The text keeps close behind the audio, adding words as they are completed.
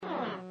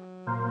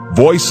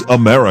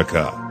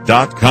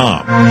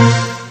voiceamerica.com.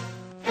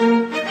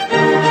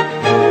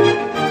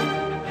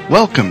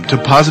 Welcome to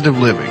Positive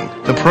Living,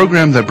 the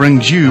program that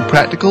brings you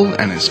practical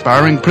and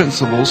inspiring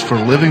principles for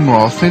living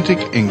more authentic,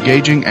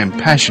 engaging, and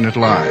passionate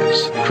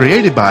lives.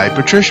 Created by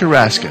Patricia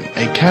Raskin,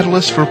 a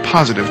catalyst for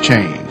positive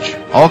change.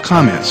 All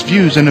comments,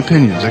 views, and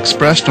opinions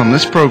expressed on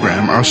this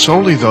program are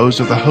solely those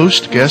of the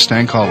host, guest,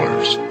 and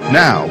callers.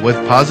 Now, with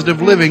Positive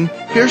Living,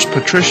 here's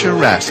Patricia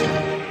Raskin.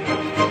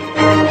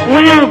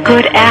 Well,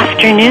 good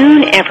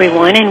afternoon,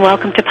 everyone, and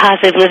welcome to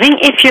Positive Living.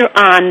 If you're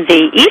on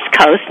the East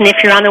Coast, and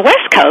if you're on the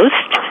West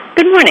Coast,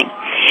 good morning.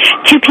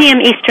 2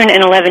 p.m. Eastern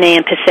and 11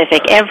 a.m.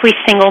 Pacific every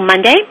single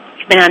Monday.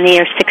 We've been on the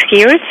air 6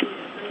 years,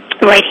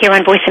 right here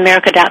on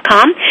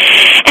voiceamerica.com.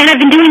 And I've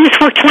been doing this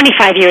work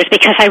 25 years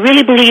because I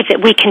really believe that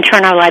we can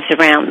turn our lives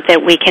around, that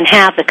we can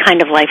have the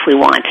kind of life we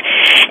want.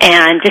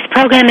 And this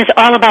program is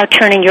all about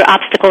turning your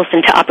obstacles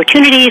into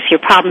opportunities, your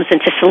problems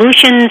into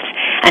solutions,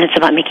 and it's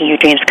about making your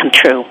dreams come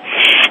true.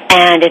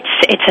 And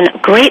it's a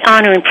great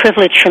honor and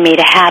privilege for me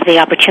to have the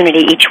opportunity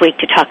each week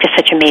to talk to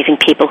such amazing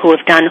people who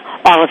have done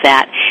all of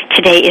that.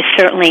 Today is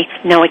certainly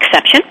no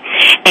exception.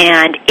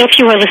 And if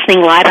you are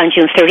listening live on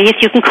June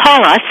 30th, you can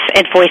call us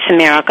at Voice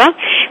America.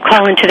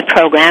 Call into the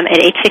program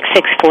at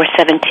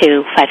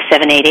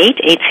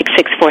 866-472-5788,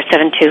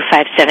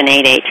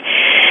 866-472-5788.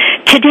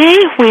 Today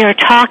we are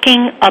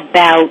talking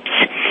about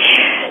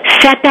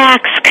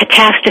setbacks,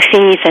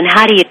 catastrophes, and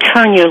how do you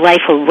turn your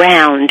life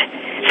around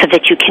so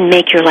that you can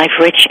make your life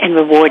rich and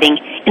rewarding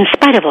in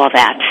spite of all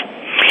that.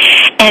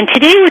 And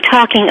today we're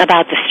talking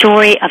about the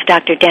story of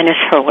Dr. Dennis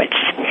Hurwitz,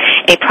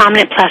 a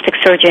prominent plastic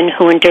surgeon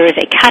who endures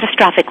a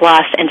catastrophic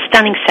loss and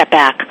stunning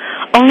setback,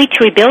 only to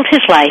rebuild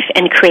his life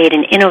and create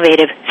an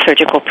innovative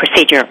surgical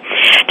procedure.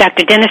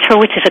 Dr. Dennis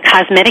Hurwitz is a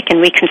cosmetic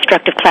and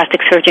reconstructive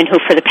plastic surgeon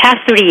who for the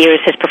past 30 years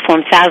has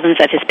performed thousands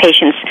of his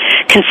patients'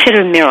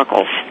 considered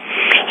miracles.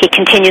 He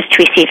continues to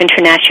receive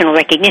international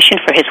recognition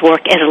for his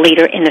work as a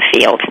leader in the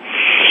field.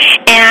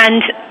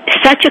 And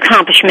such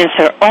accomplishments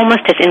are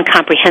almost as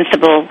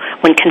incomprehensible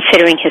when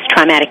considering his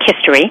traumatic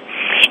history.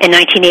 In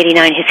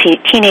 1989, his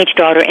teenage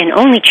daughter and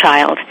only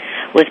child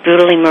was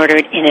brutally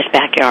murdered in his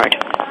backyard.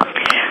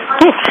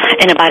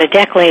 And about a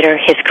decade later,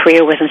 his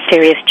career was in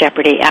serious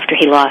jeopardy after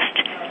he lost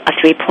a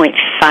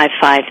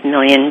 $3.55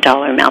 million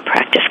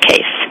malpractice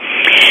case.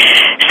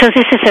 So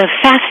this is a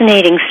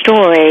fascinating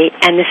story,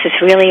 and this is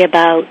really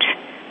about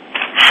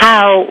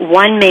how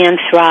one man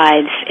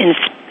thrives in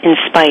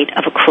spite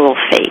of a cruel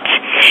fate.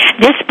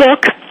 This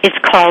book is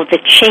called The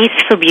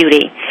Chase for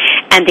Beauty,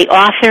 and the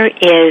author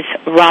is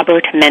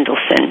Robert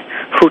Mendelson,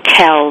 who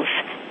tells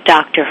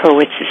Dr.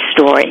 Hurwitz's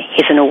story.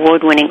 He's an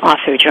award-winning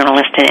author,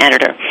 journalist, and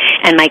editor.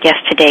 And my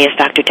guest today is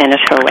Dr.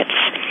 Dennis Hurwitz.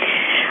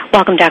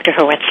 Welcome, Dr.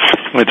 Hurwitz.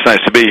 Well, it's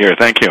nice to be here.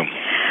 Thank you.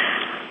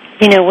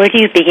 You know, where do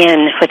you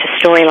begin with a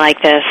story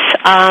like this?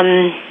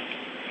 I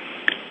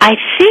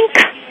think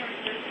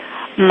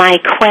my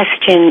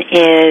question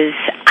is,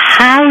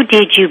 how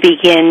did you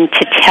begin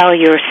to tell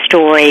your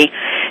story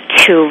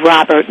to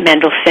Robert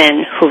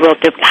Mendelson, who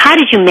wrote the... How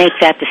did you make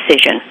that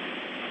decision?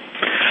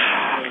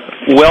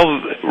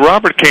 Well,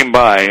 Robert came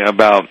by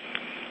about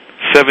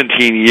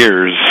 17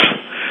 years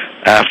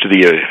after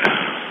the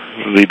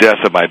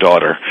death of my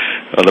daughter,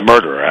 the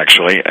murderer,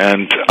 actually,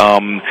 and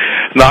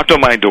knocked on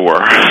my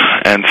door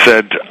and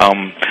said,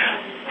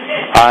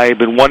 I've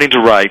been wanting to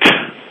write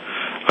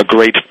a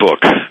great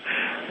book,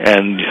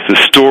 and the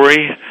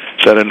story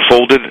that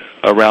unfolded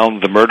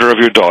around the murder of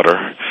your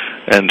daughter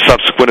and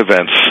subsequent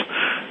events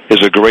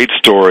is a great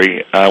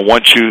story.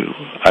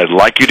 I'd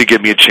like you to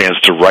give me a chance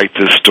to write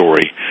this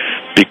story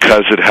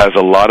because it has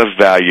a lot of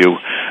value,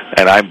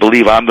 and I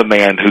believe I'm the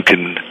man who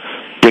can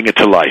bring it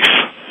to life.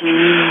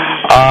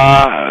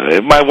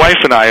 My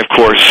wife and I, of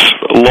course,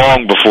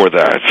 long before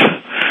that,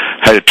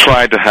 had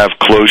tried to have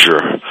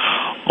closure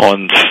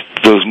on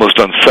those most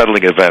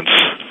unsettling events.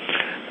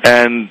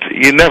 And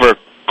you never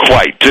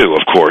quite do,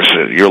 of course.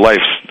 Your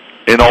life's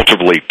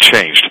inalterably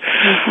changed.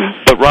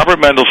 Mm-hmm. But Robert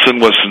Mendelson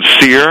was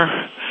sincere,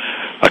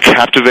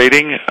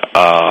 captivating,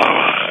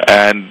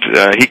 and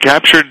he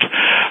captured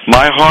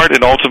my heart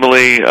and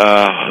ultimately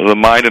the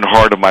mind and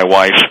heart of my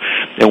wife.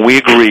 And we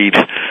agreed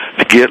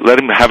to let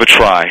him have a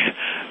try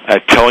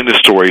at telling the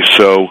story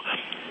so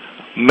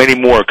many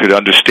more could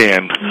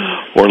understand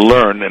or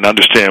learn and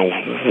understand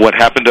what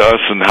happened to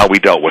us and how we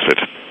dealt with it.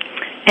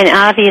 And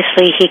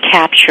obviously he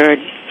captured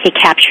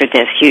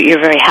this.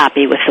 You're very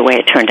happy with the way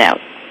it turned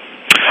out.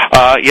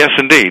 Yes,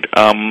 indeed.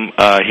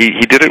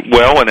 He did it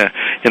well in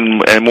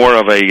more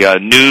of a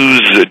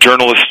news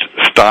journalist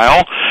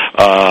style,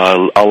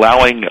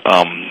 allowing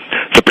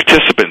the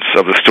participants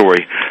of the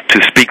story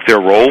to speak their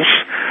roles,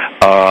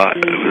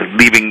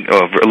 leaving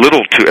a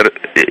little to...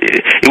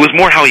 It was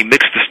more how he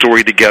mixed the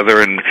story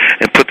together and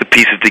put the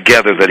pieces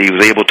together that he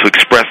was able to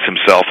express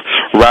himself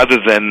rather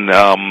than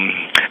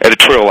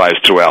editorialize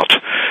throughout.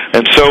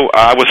 And so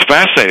I was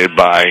fascinated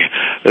by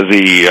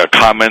the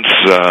comments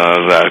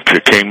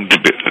that came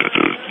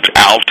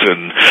out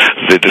and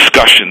the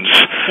discussions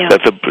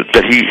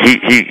that he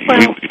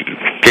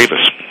gave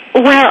us.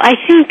 Well, I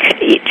think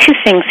two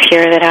things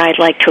here that I'd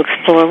like to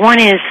explore. One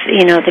is,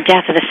 the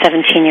death of a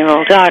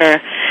 17-year-old daughter.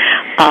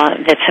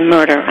 That's a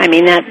murder. I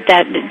mean,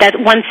 that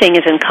one thing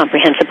is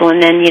incomprehensible.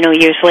 And then,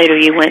 years later,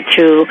 you went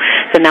through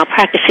the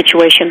malpractice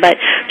situation. But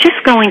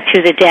just going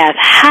through the death,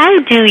 how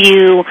do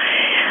you?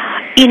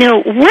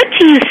 What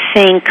do you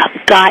think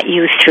got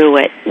you through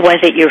it? Was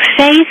it your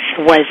faith?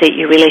 Was it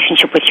your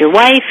relationship with your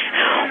wife?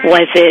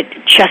 Was it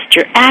just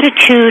your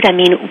attitude? I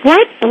mean,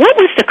 what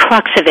was the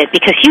crux of it?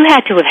 Because you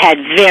had to have had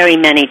very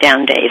many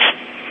down days.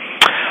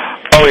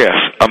 Oh, yes.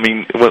 I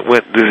mean,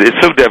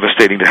 it's so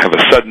devastating to have a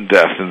sudden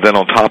death, and then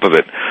on top of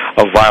it,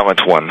 a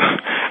violent one,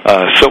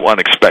 so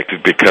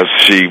unexpected, because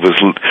she was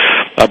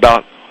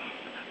about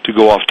to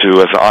go off to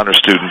as an honor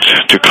student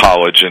to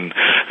college, and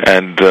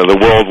the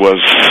world was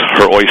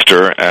her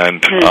oyster,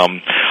 and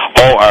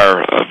all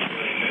our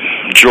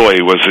joy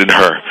was in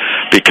her,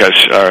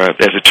 because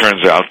as it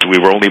turns out, we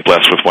were only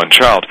blessed with one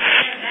child,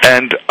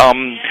 and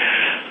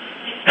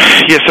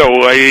so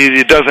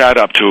it does add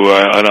up to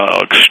an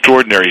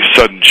extraordinary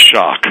sudden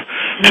shock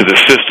to the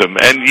system.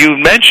 And you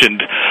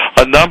mentioned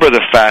a number of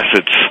the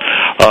facets,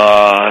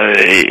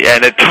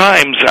 and at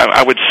times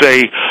I would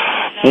say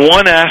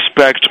one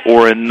aspect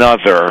or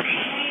another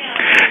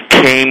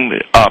came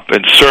up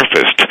and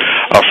surfaced.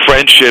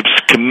 Friendships,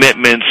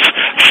 commitments,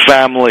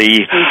 family,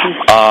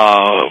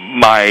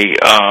 my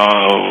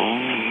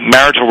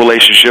marital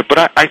relationship.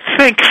 But I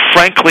think,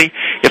 frankly,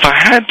 if I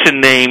had to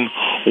name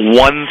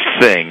one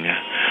thing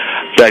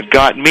that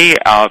got me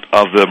out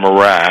of the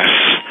morass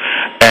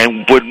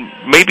and would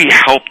maybe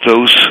help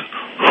those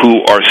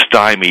who are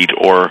stymied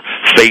or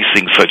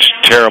facing such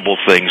terrible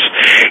things,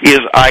 is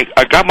I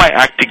got my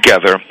act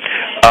together,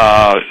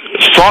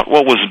 thought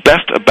what was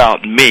best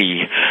about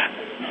me,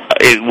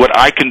 what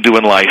I can do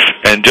in life,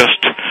 and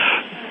just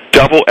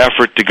double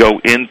effort to go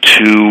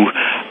into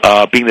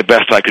being the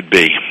best I could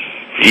be,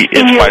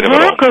 in spite of it all.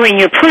 In your work or in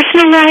your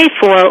personal life,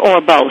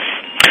 or both?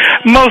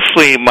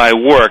 Mostly my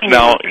work.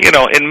 Now,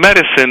 in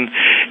medicine,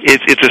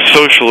 it's a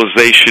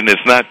socialization.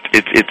 It's not.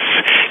 It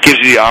gives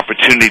you the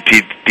opportunity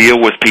to deal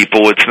with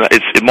people.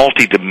 It's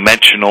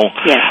multidimensional.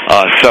 Yes.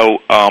 So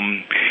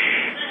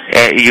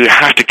you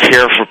have to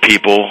care for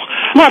people.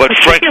 Well, but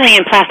particularly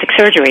in plastic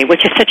surgery,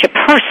 which is such a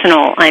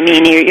personal. I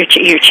mean,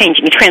 you're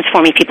changing, you're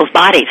transforming people's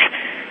bodies.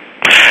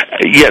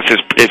 Yes,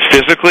 it's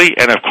physically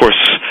and, of course,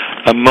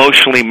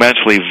 emotionally,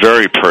 mentally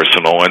very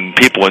personal, and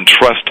people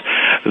entrust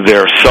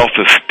their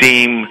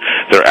self-esteem,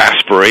 their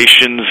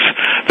aspirations,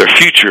 their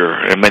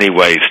future in many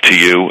ways to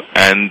you,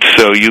 and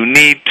so you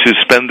need to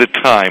spend the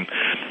time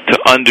to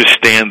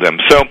understand them.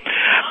 So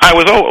I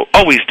was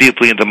always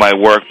deeply into my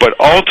work, but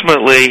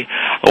ultimately,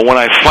 when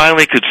I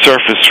finally could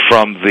surface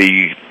from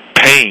the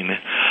pain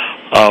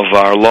of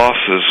our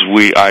losses,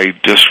 I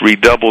just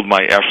redoubled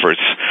my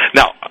efforts.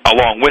 Now,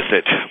 along with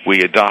it,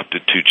 we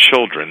adopted 2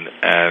 children,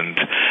 and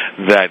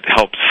that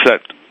helped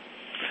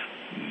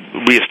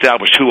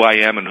reestablish who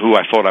I am and who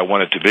I thought I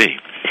wanted to be.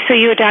 So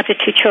you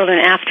adopted 2 children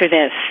after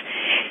this.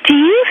 Do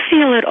you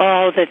feel at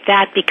all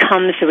that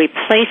becomes a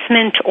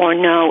replacement, or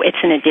no, it's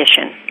an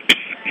addition?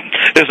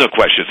 There's no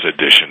question it's an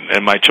addition,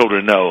 and my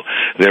children know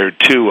they're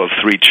 2 of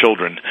 3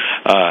 children.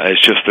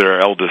 It's just their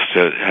eldest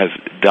has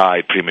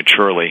died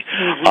prematurely,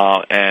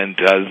 and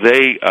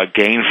they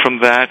gain from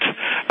that,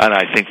 and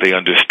I think they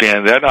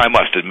understand that. I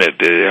must admit,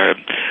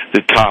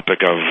 the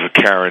topic of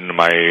Karen,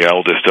 my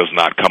eldest, does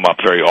not come up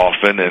very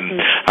often,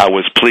 and I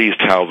was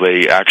pleased how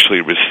they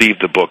actually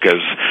received the book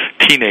as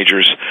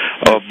teenagers.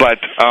 But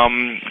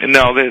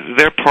no,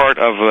 they're part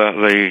of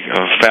the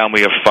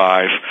family of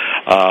 5.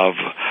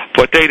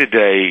 But day to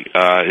day,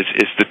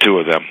 it's the 2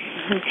 of them.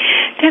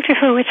 Dr.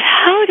 Hurwitz,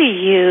 how do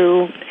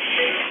you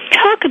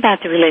talk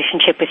about the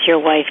relationship with your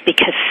wife?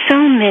 Because so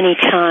many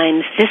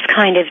times this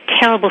kind of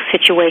terrible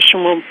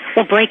situation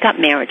will break up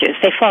marriages.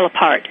 They fall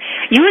apart.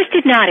 Yours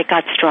did not. It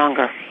got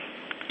stronger.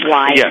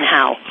 Why and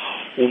how?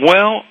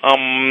 Well,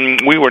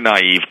 we were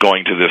naive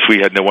going to this. We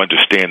had no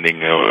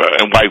understanding,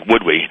 and why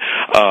would we,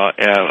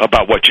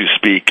 about what you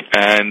speak.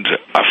 And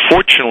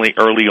fortunately,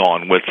 early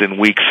on, within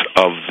weeks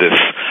of this,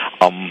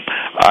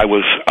 I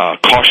was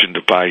cautioned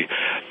by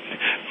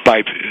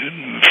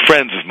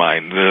friends of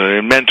mine,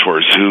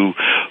 mentors, who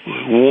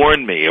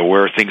warned me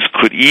where things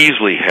could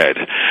easily head.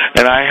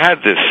 And I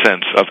had this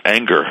sense of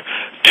anger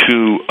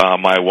to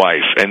my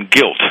wife and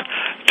guilt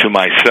to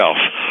myself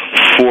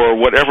for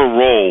whatever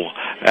role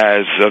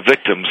as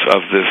victims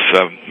of this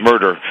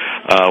murder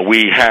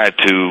we had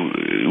to.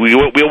 We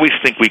always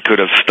think we could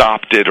have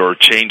stopped it or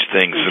changed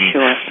things,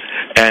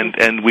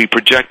 and we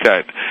project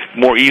that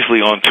more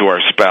easily onto our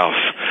spouse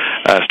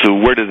as to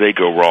where did they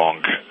go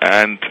wrong.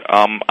 And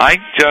I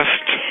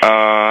just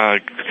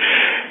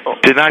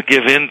did not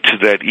give in to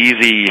that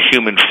easy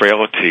human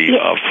frailty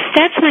of.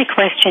 That's my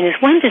question: is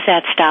when does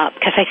that stop?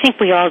 Because I think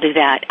we all do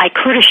that. I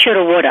coulda,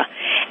 shoulda, woulda,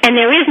 and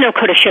there is no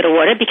coulda, shoulda,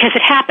 woulda because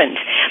it happened.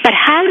 But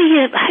how do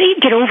you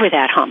get over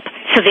that hump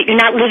so that you're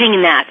not living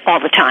in that all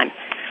the time?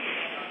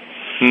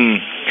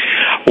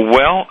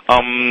 Well,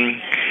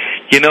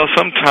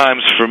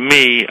 sometimes for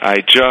me,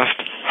 I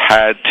just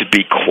had to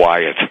be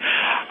quiet.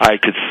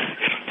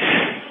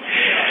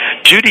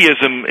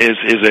 Judaism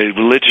is a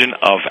religion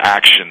of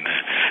action,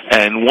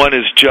 and one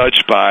is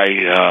judged by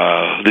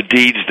the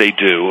deeds they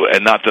do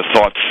and not the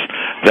thoughts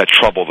that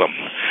trouble them.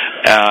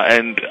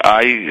 And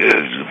I've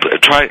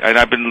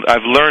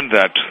learned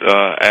that,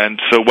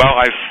 and so while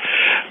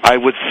I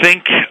would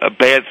think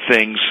bad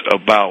things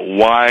about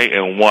why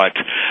and what,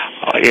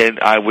 and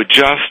I would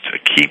just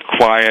keep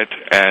quiet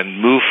and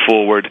move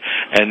forward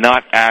and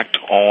not act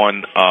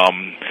on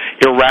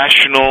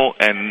irrational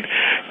and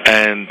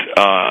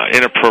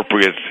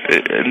inappropriate,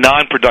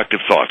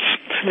 non-productive thoughts.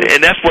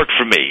 And that's worked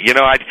for me.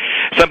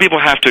 Some people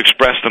have to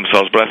express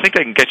themselves, but I think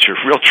they can get you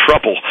in real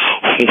trouble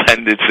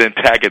when it's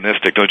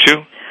antagonistic, don't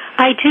you?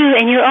 I do,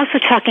 and you're also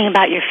talking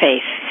about your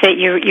faith, that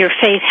your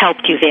faith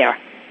helped you there.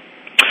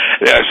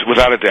 Yes,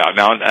 without a doubt.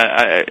 Now,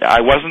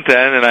 I wasn't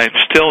then, and I'm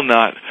still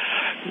not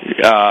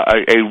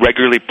a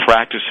regularly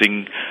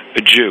practicing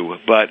Jew,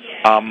 but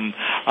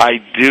I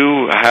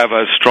do have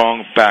a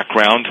strong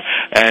background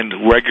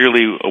and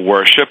regularly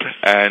worship,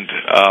 and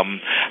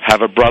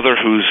have a brother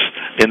who's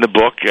in the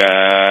book,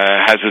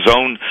 has his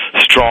own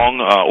strong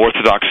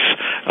Orthodox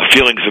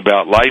feelings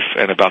about life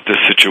and about this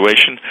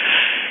situation.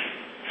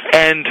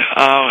 And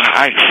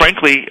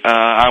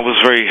I was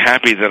very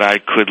happy that I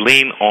could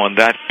lean on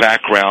that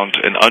background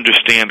and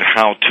understand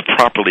how to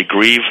properly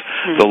grieve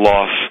the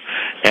loss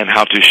and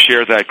how to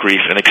share that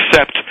grief and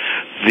accept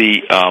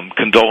the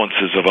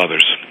condolences of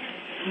others.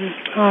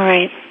 All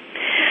right.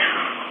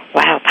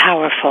 Wow,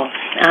 powerful.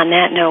 On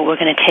that note, we're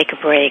going to take a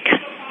break.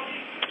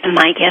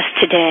 My guest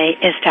today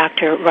is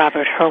Dr.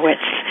 Robert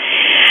Hurwitz.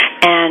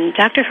 And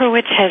Dr.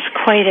 Hurwitz has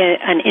quite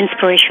an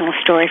inspirational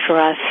story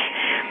for us,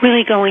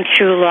 really going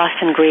through loss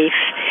and grief.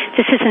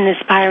 This is an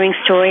inspiring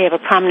story of a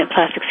prominent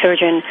plastic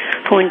surgeon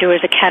who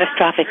endures a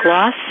catastrophic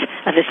loss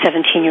of his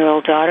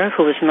 17-year-old daughter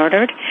who was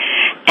murdered,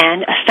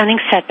 and a stunning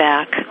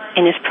setback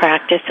in his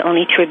practice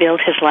only to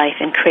rebuild his life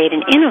and create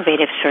an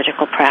innovative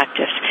surgical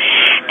practice.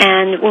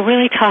 And we're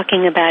really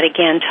talking about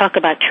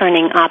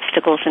turning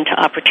obstacles into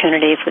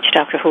opportunities, which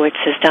Dr. Hurwitz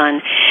has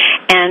done.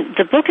 And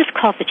the book is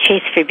called The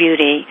Chase for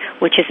Beauty,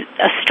 which is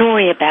a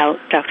story about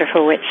Dr.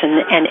 Hurwitz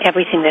and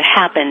everything that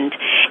happened.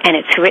 And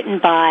it's written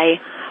by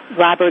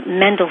Robert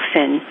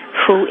Mendelson,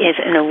 who is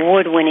an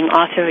award-winning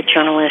author,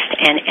 journalist,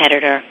 and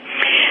editor.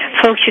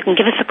 Folks, you can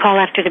give us a call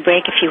after the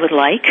break if you would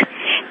like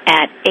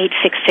at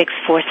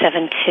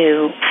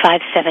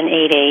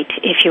 866-472-5788.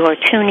 If you are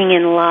tuning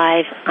in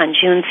live on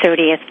June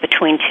 30th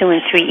between 2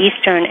 and 3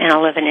 Eastern and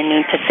 11 and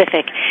noon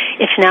Pacific.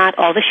 If not,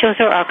 all the shows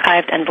are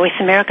archived on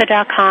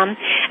VoiceAmerica.com,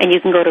 and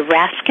you can go to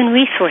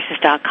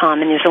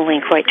RaskinResources.com, and there's a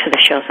link right to the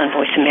shows on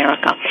Voice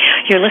America.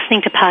 You're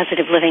listening to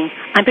Positive Living.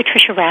 I'm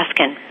Patricia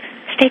Raskin.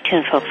 Stay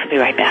tuned, folks. We'll be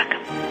right back.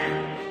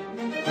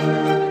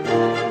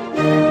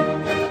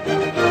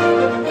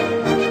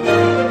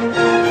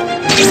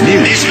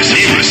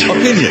 News,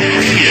 opinion.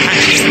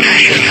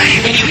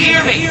 Can you hear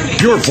me?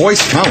 Your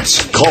voice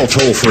counts. Call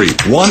toll-free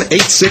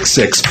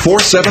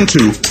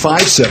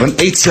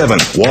 1-866-472-5787.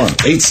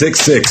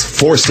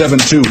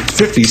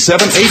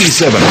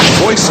 1-866-472-5787.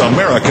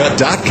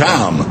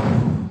 VoiceAmerica.com.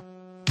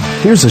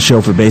 Here's a show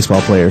for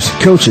baseball players,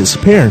 coaches,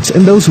 parents,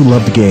 and those who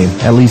love the game.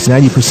 At least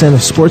 90%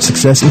 of sports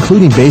success,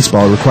 including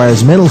baseball,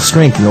 requires mental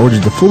strength in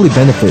order to fully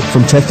benefit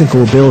from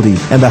technical ability.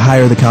 And the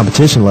higher the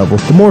competition level,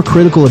 the more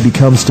critical it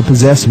becomes to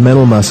possess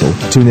mental muscle.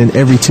 Tune in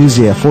every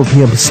Tuesday at 4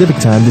 p.m. Pacific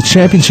Time to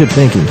Championship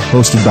Thinking,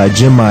 hosted by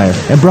Jim Meyer,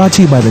 and brought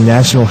to you by the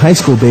National High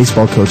School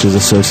Baseball Coaches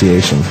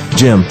Association.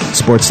 Jim,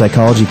 sports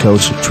psychology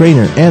coach,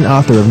 trainer, and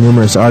author of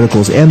numerous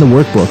articles and the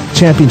workbook,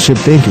 Championship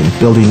Thinking,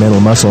 Building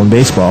Mental Muscle in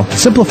Baseball,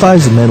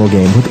 simplifies the mental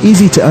game with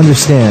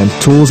easy-to-understand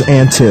tools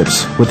and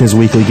tips. With his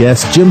weekly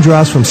guests, Jim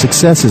draws from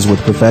successes with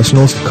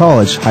professionals,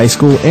 college, high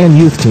school, and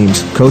youth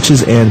teams,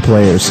 coaches, and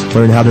players.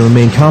 Learn how to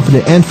remain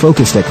confident and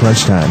focused at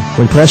crunch time,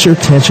 when pressure,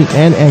 tension,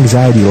 and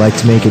anxiety like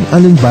to make an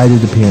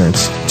uninvited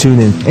appearance.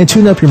 Tune in and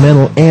tune up your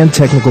mental and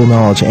technical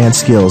knowledge and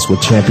skills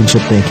with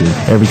Championship Thinking,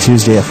 every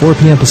Tuesday at 4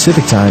 p.m.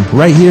 Pacific Time,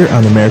 right here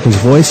on America's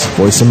Voice,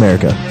 Voice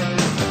America.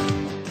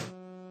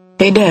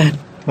 Hey, Dad.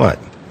 What?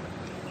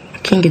 I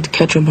can't get the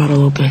ketchup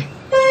bottle open.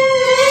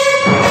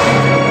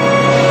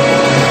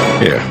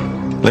 Here,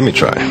 let me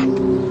try.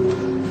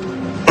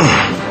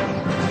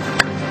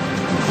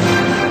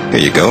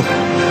 Here you go.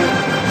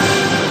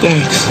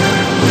 Thanks.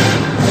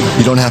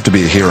 You don't have to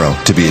be a hero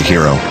to be a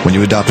hero. When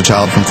you adopt a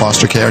child from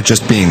foster care,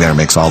 just being there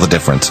makes all the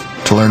difference.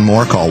 To learn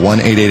more, call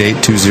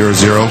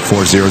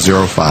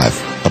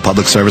 1-888-200-4005. A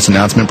public service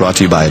announcement brought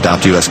to you by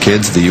Adopt U.S.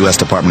 Kids, the U.S.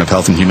 Department of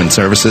Health and Human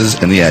Services,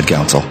 and the Ad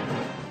Council.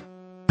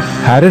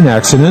 Had an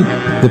accident?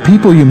 The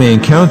people you may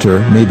encounter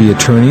may be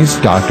attorneys,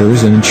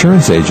 doctors, and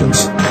insurance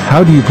agents.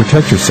 How do you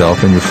protect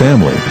yourself and your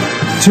family?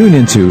 Tune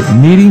into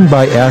Meeting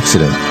by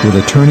Accident with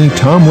attorney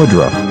Tom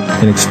Woodruff,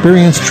 an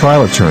experienced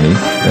trial attorney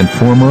and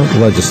former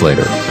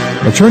legislator.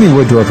 Attorney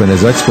Woodruff and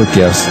his expert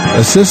guests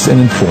assist and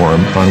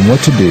inform on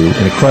what to do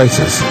in a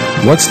crisis,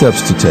 what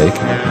steps to take,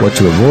 what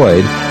to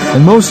avoid,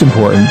 and most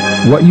important,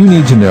 what you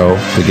need to know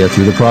to get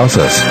through the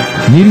process.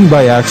 Meeting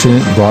by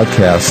Accident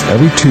broadcasts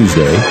every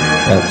Tuesday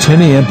at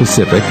 10 a.m.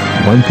 Pacific,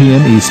 1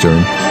 p.m.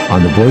 Eastern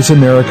on the Voice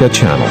America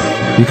channel.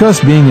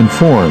 Because being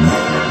informed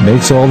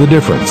makes all the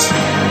difference.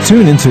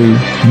 Tune into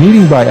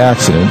Meeting by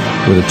Accident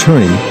with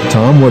attorney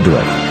Tom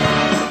Woodruff.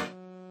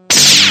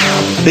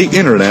 The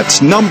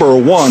Internet's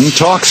 #1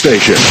 talk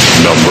station.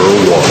 #1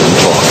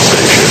 talk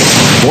station.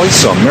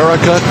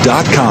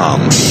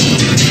 VoiceAmerica.com.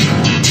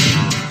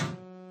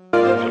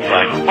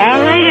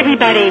 All right,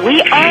 everybody,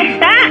 we are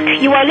back.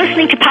 You are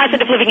listening to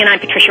Positive Living, and I'm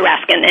Patricia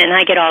Raskin, and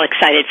I get all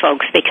excited,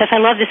 folks, because I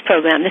love this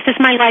program. This is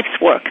my life's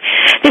work.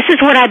 This is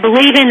what I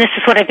believe in. This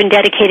is what I've been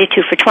dedicated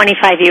to for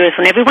 25 years,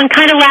 when everyone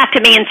kind of laughed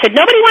at me and said,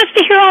 nobody wants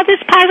to hear all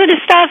this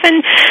positive stuff,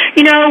 and,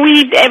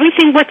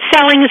 everything what's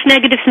selling is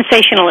negative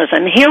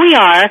sensationalism. Here we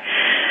are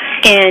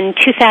in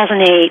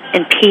 2008,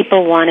 and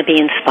people want to be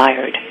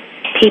inspired.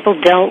 People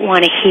don't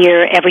want to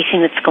hear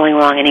everything that's going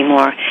wrong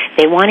anymore.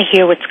 They want to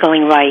hear what's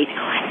going right,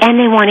 and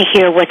they want to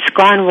hear what's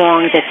gone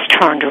wrong that's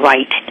turned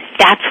right.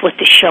 That's what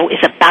the show is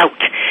about,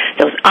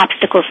 those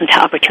obstacles into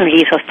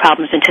opportunities, those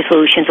problems into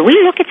solutions. We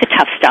look at the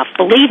tough stuff,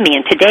 believe me,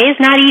 and today is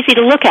not easy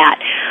to look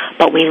at,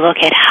 but we look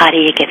at how do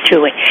you get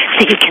through it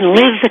so you can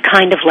live the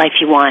kind of life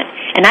you want.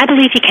 And I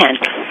believe you can.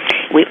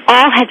 We've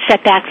all had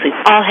setbacks. We've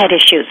all had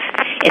issues.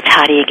 It's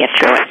how do you get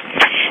through it.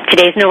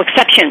 Today's no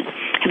exception.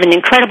 I have an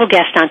incredible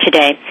guest on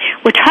today.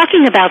 We're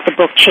talking about the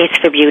book Chase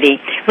for Beauty,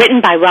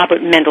 written by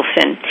Robert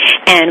Mendelson.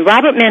 And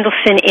Robert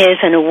Mendelson is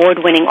an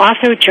award-winning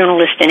author,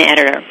 journalist, and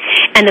editor.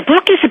 And the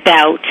book is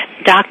about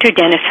Dr.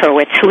 Dennis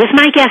Hurwitz, who is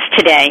my guest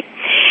today.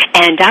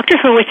 And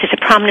Dr. Hurwitz is a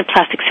prominent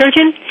plastic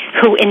surgeon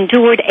who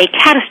endured a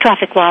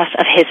catastrophic loss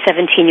of his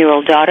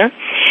 17-year-old daughter,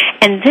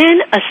 and then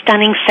a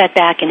stunning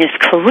setback in his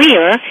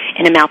career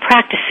in a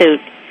malpractice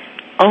suit,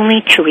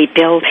 only to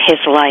rebuild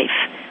his life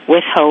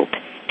with hope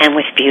and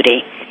with beauty.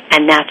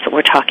 And that's what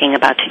we're talking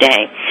about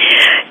today.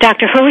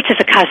 Dr. Hurwitz is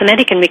a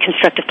cosmetic and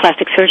reconstructive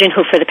plastic surgeon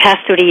who for the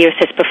past 30 years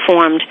has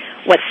performed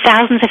what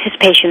thousands of his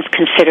patients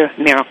consider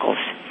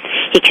miracles.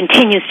 He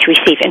continues to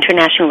receive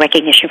international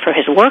recognition for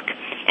his work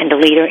and a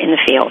leader in the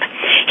field.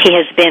 He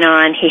has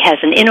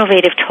an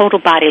innovative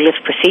total body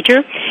lift procedure.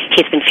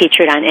 He's been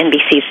featured on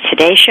NBC's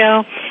Today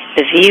Show,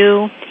 The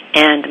View,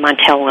 and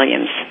Montel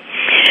Williams.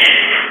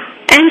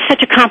 And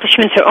such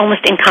accomplishments are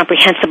almost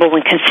incomprehensible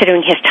when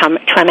considering his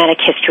traumatic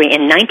history.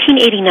 In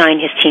 1989,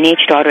 his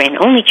teenage daughter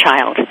and only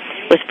child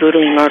was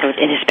brutally murdered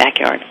in his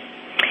backyard.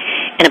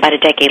 And about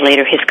a decade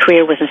later, his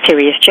career was in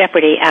serious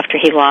jeopardy after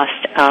he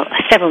lost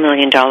a several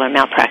million-dollar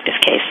malpractice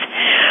case.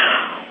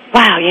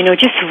 Wow,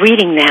 just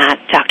reading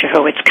that, Dr.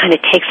 Hurwitz, kind of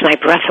takes my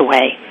breath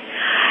away.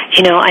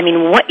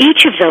 What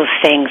each of those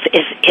things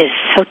is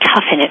so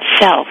tough in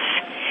itself.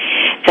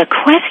 The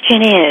question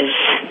is,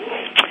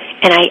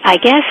 and I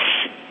guess,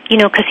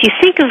 because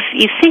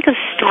you think of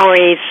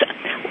stories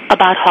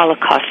about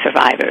Holocaust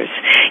survivors.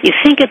 You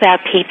think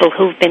about people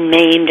who've been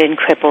maimed and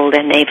crippled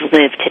and they've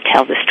lived to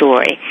tell the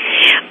story.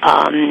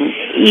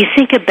 You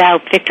think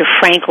about Viktor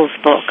Frankl's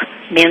book,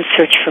 Man's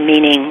Search for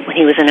Meaning, when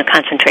he was in a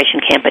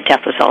concentration camp but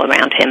death was all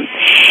around him.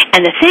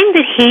 And the thing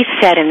that he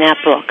said in that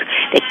book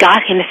that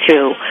got him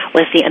through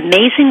was the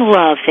amazing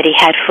love that he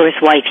had for his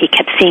wife. He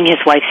kept seeing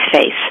his wife's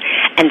face,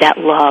 and that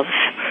love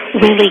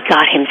really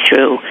got him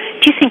through.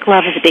 Do you think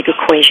love is a big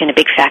equation, a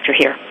big factor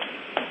here?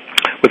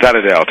 Without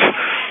a doubt.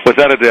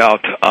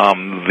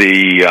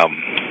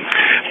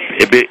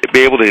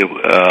 Be able to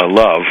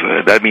love,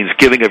 that means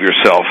giving of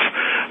yourself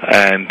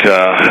and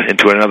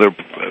into another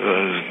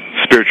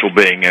spiritual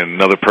being and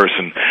another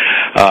person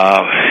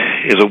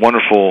is a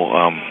wonderful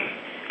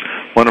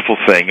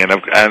thing. And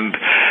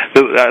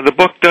the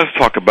book does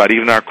talk about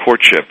even our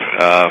courtship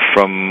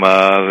from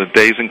the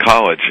days in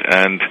college.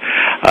 And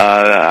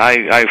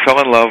I fell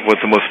in love with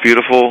the most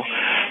beautiful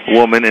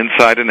woman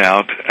inside and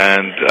out,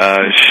 and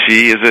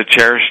she is a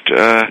cherished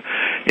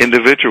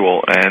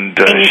individual. And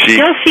you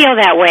still feel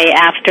that way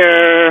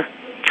after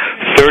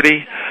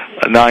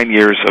 39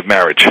 years of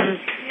marriage.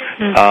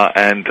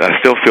 And I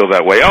still feel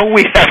that way. Oh,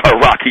 we have our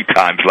rocky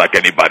times like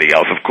anybody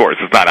else, of course.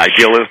 It's not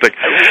idealistic.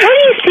 What do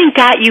you think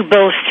got you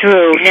both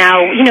through? Now,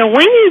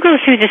 when you go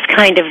through this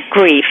kind of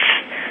grief,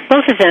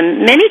 both of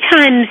them, many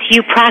times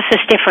you process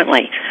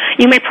differently.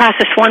 You may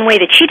process one way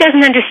that she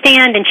doesn't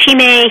understand, and she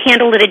may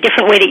handle it a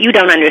different way that you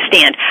don't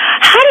understand.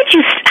 How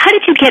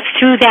did you get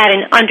through that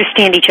and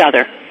understand each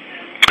other?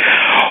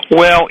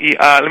 Well,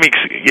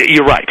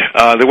 you're right.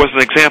 There was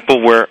an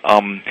example where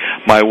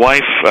my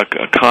wife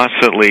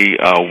constantly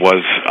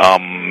was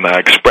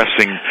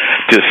expressing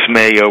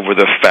dismay over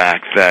the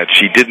fact that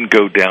she didn't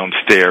go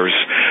downstairs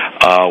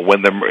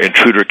when the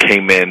intruder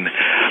came in,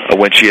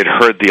 when she had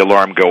heard the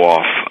alarm go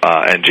off,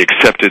 and she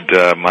accepted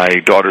my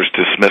daughter's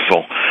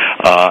dismissal,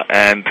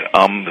 and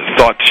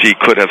thought she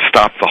could have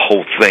stopped the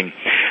whole thing.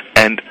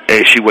 And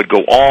she would go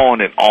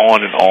on and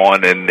on and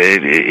on, and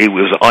it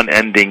was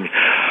unending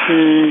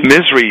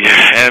misery.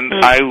 And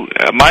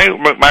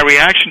my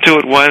reaction to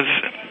it was,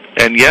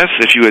 And yes,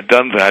 if you had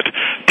done that,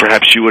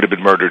 perhaps you would have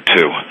been murdered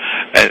too.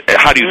 And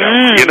how do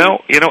you know?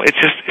 It's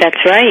just...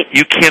 That's right.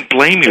 You can't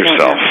blame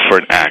yourself for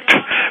an act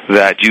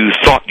that you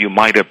thought you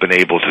might have been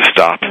able to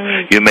stop.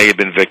 You may have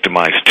been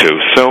victimized too.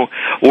 So,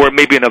 or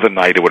maybe another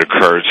night it would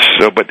occur.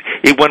 So, but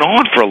it went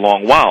on for a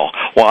long while.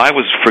 While I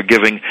was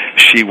forgiving,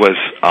 she was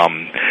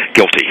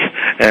guilty.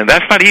 And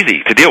that's not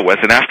easy to deal with.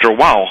 And after a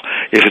while,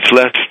 if it's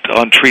left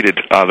untreated,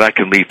 that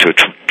can lead to a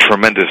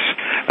tremendous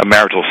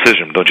marital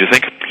schism, don't you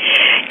think?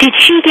 Did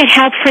she get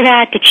help for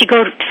that? Did she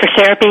go for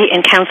therapy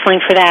and counseling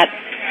for that?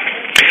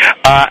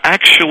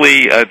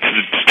 Actually,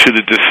 to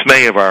the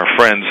dismay of our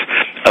friends,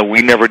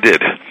 we never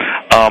did.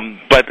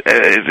 But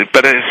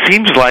it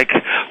seems like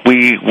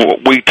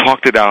we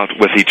talked it out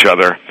with each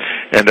other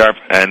and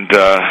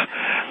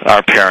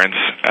our parents,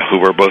 who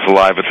were both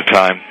alive at the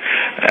time,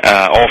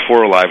 all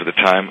four alive at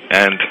the time,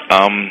 and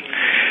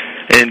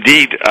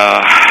indeed,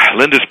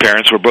 Linda's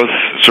parents were both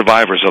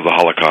survivors of the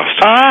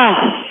Holocaust.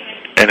 Oh.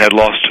 And had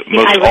lost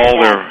most all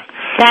their...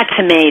 That's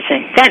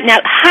amazing. Now,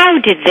 how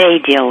did they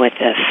deal with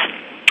this?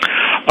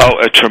 Oh,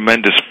 a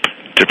tremendous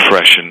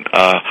depression.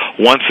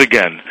 Once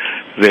again,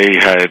 they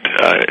had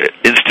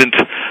instant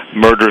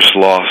murderous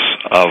loss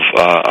of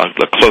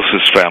the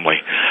closest family,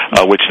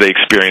 which they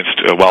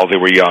experienced while they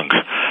were young,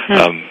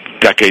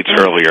 decades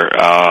earlier.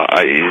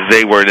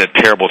 They were in a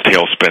terrible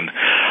tailspin,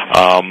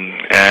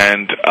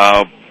 and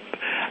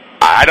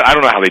I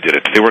don't know how they did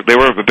it. They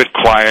were a bit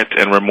quiet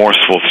and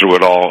remorseful through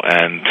it all,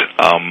 and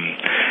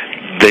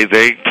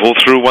they pulled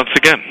through once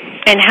again.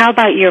 And how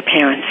about your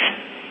parents?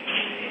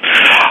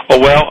 Oh,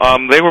 well,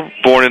 they were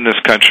born in this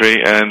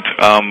country and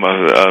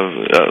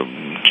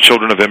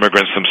children of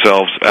immigrants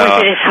themselves. Was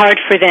it as hard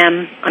for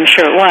them? I'm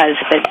sure it was.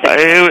 But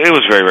it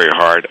was very, very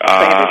hard.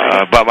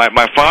 But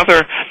my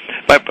father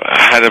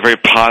had a very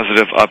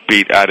positive,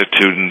 upbeat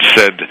attitude and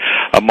said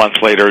a month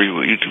later,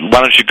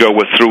 why don't you go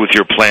through with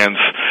your plans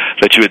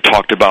that you had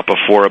talked about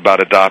before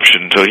about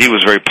adoption. So he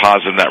was very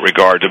positive in that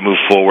regard to move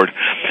forward.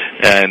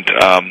 And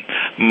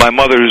my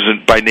mother, who's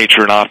by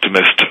nature an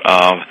optimist,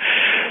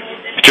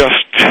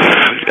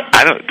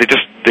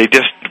 they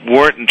just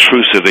weren't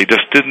intrusive. They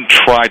just didn't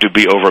try to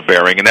be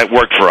overbearing, and that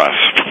worked for us.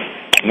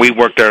 We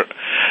worked there.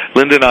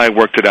 Linda and I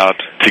worked it out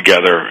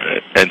together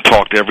and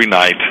talked every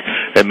night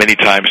and many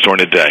times during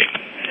the day.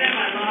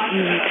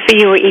 So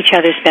you were each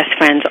other's best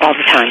friends all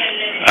the time?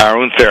 Our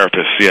own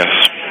therapists, yes.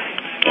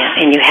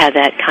 Yeah, and you had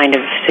that kind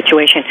of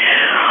situation.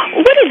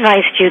 What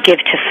advice do you give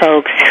to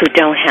folks who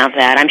don't have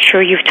that? I'm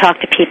sure you've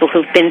talked to people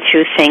who've been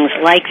through things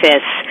like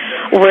this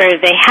where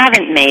they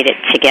haven't made it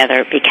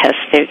together because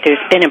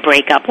there's been a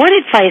breakup. What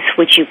advice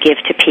would you give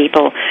to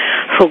people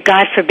who,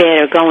 God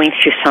forbid, are going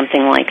through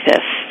something like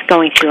this,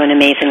 going through an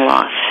amazing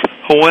loss?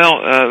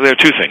 Well, there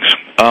are two things.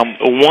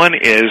 One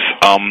is...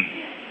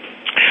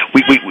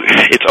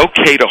 it's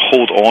okay to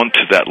hold on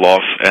to that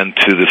loss and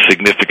to the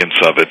significance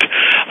of it.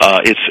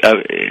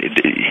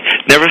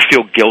 Never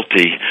feel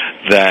guilty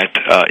that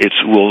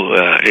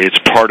it's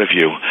part of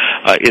you.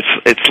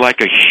 It's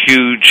like a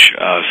huge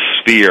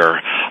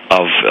sphere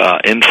of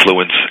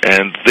influence,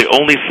 and the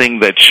only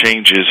thing that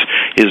changes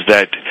is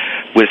that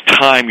with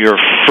time you're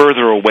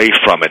further away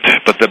from it,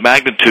 but the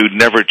magnitude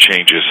never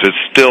changes. It's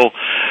still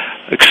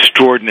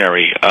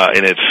extraordinary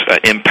in its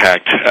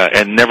impact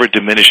and never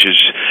diminishes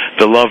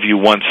the love you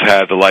once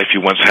had, the life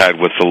you once had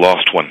with the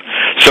lost one.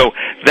 So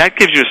that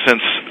gives you a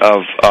sense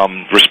of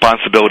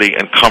responsibility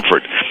and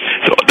comfort.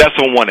 So that's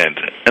on one end.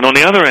 And on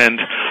the other end,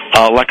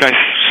 like I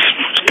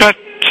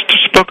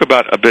spoke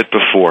about a bit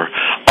before,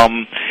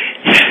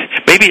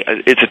 maybe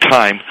it's a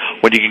time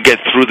when you can get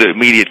through the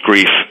immediate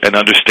grief and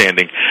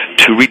understanding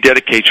to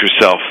rededicate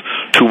yourself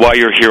to why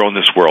you're here on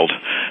this world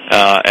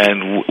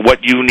and what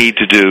you need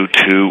to do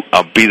to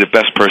be the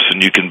best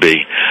person you can be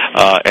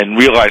and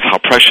realize how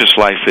precious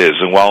life is.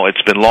 And while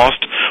it's been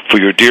lost for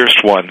your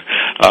dearest one,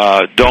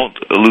 don't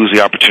lose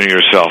the opportunity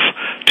yourself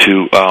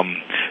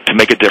to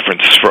make a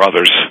difference for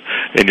others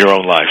in your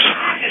own lives.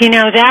 You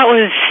know,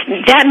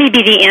 that may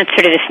be the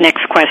answer to this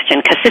next question,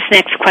 because this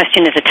next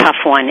question is a tough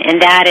one,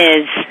 and that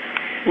is,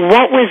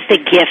 what was the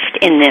gift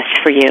in this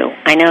for you?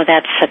 I know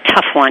that's a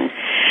tough one.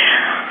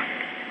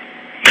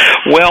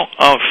 Well,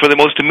 for the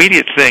most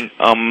immediate thing,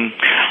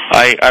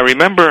 I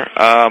remember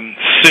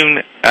soon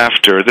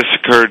after, this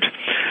occurred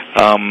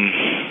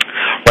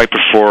right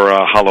before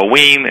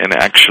Halloween, and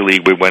actually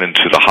we went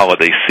into the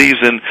holiday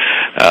season.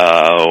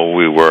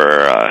 We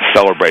were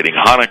celebrating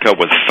Hanukkah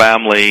with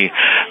family.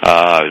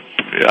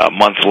 A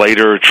month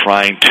later,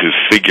 trying to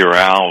figure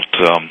out,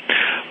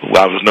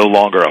 I was no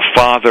longer a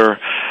father.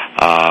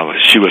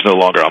 She was no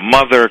longer a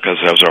mother because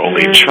I was our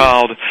only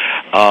child.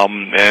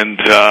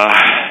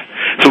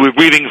 So we're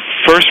grieving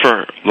first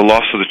for the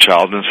loss of the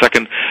child, and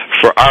second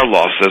for our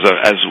loss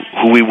as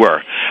who we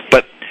were.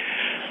 But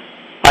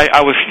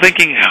I was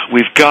thinking,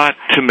 we've got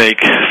to make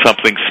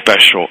something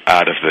special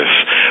out of this.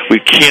 We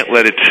can't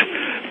let it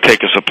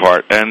take us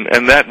apart.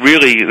 And that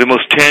really, the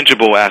most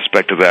tangible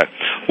aspect of that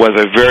was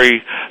a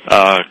very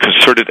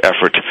concerted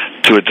effort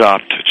to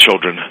adopt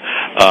children,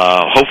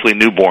 hopefully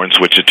newborns,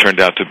 which it turned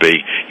out to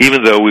be,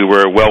 even though we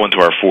were well into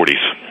our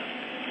 40s.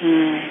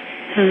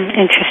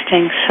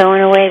 Interesting. So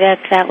in a way,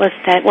 that was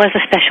a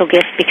special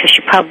gift because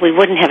you probably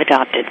wouldn't have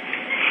adopted.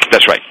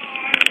 That's right.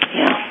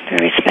 Yeah,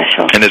 very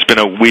special. And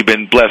we've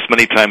been blessed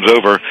many times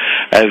over,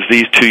 as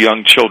these two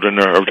young children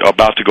are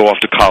about to go off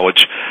to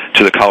college,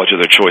 to the college of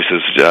their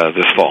choices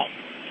this fall.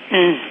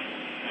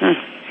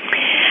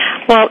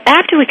 Well,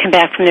 after we come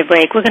back from the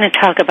break, we're going to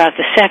talk about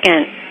the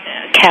second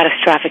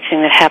catastrophic thing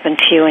that happened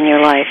to you in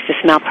your life,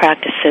 this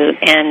malpractice suit,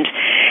 and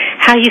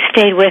how you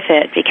stayed with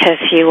it, because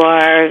you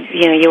are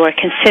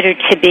considered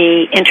to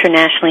be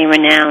internationally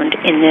renowned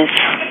in this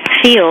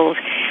field,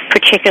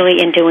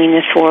 particularly in doing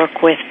this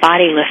work with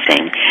body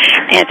lifting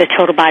and the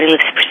total body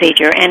lift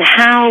procedure, and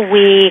how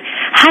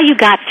you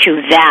got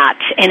through that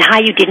and how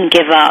you didn't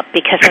give up,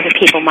 because other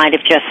people might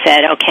have just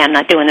said, okay, I'm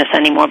not doing this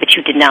anymore, but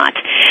you did not.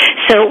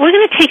 So we're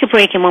going to take a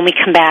break, and when we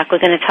come back, we're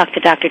going to talk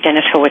to Dr.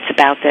 Dennis Hurwitz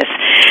about this.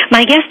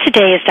 My guest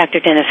today is Dr.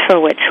 Dennis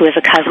Hurwitz, who is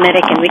a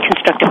cosmetic and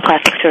reconstructive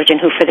plastic surgeon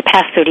who for the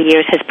past 30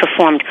 years has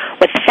performed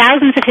what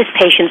thousands of his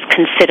patients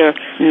consider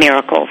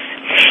miracles.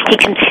 He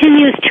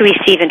continues to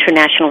receive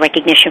international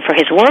recognition for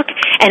his work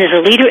and is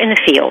a leader in the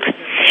field.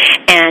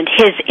 And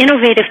his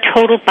innovative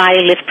total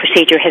body lift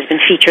procedure has been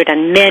featured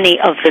on many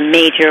of the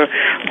major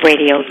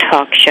radio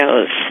talk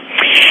shows.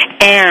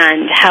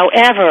 And,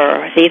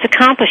 however, these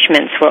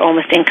accomplishments were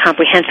almost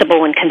incomprehensible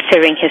when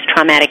considering his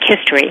traumatic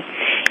history.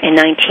 In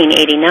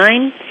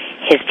 1989,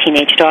 his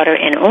teenage daughter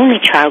and only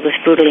child was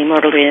brutally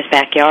murdered in his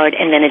backyard,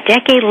 and then a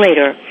decade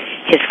later,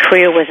 his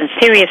career was in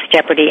serious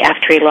jeopardy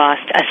after he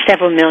lost a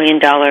several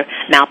 $million-dollar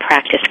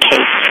malpractice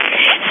case.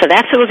 So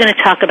that's what we're going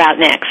to talk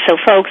about next. So,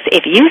 folks,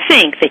 if you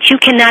think that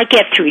you cannot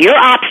get through your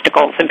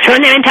obstacles and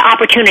turn them into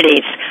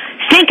opportunities,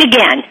 think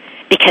again,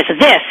 because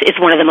this is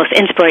one of the most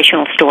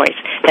inspirational stories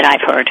that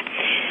I've heard.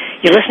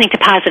 You're listening to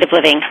Positive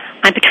Living.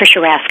 I'm Patricia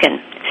Raskin.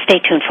 Stay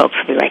tuned, folks.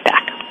 We'll be right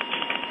back.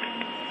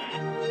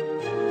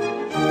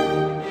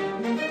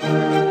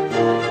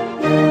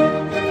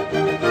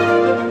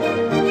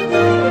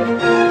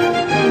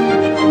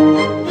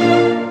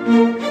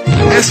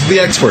 Ask the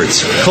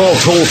experts. Call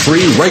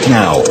toll-free right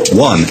now,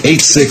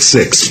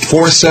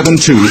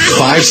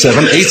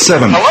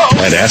 1-866-472-5787.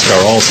 And ask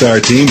our all-star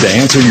team to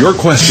answer your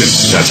question.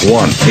 That's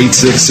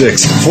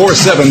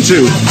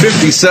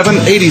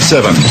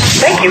 1-866-472-5787.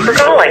 Thank you for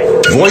calling.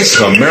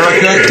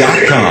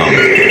 VoiceAmerica.com.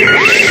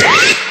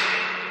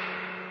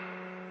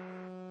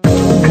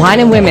 Wine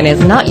and Women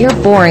is not your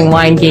boring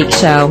wine geek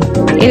show.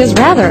 It is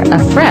rather a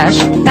fresh,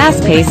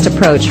 fast-paced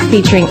approach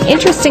featuring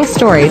interesting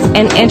stories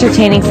and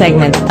entertaining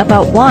segments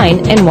about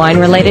wine and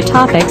wine-related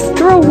topics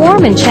through a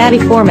warm and chatty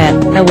format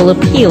that will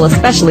appeal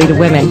especially to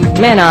women,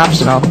 men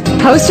optional.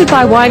 Hosted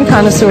by wine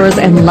connoisseurs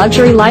and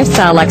luxury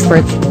lifestyle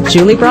experts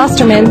Julie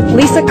Brosterman,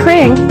 Lisa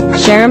Kring,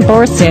 Sharon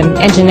Borston,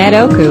 and Jeanette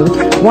Oku,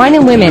 Wine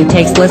and Women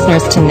takes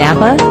listeners to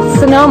Napa,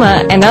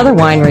 Sonoma, and other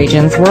wine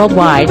regions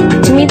worldwide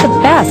to meet the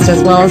best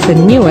as well as the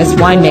newest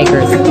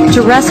winemakers,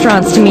 to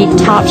restaurants to meet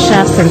top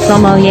chefs and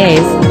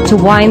sommeliers, to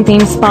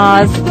wine-themed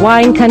spas,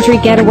 wine country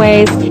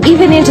getaways,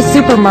 even into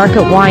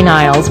supermarket wine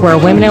aisles where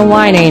Women in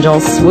Wine Angel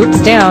swoops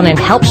down and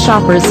helps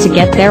shoppers to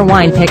get their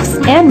wine picks,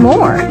 and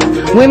more.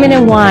 Women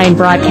in Wine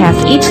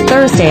broadcasts each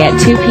Thursday at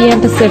 2 p.m.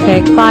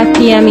 Pacific, 5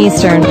 p.m.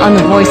 Eastern on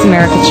the Voice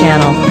America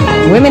channel.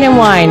 Women in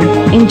Wine,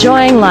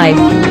 enjoying life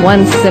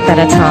one sip at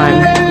a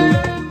time.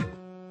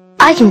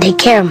 I can take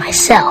care of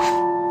myself.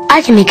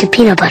 I can make a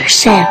peanut butter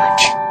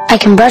sandwich. I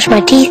can brush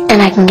my teeth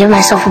and I can give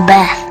myself a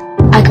bath.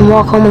 I can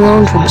walk home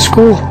alone from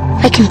school.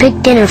 I can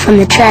pick dinner from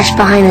the trash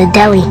behind the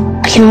deli.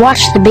 I can watch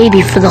the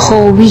baby for the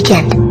whole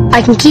weekend.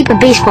 I can keep a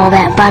baseball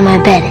bat by my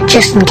bed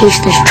just in case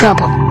there's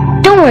trouble.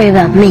 Don't worry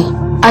about me.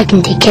 I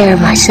can take care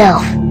of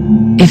myself.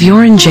 If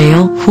you're in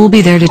jail, who'll be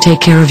there to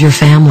take care of your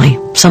family?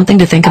 Something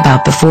to think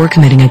about before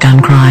committing a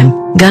gun crime.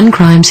 Gun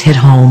crimes hit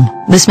home.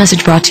 This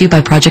message brought to you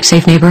by Project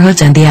Safe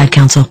Neighborhoods and the Ad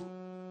Council.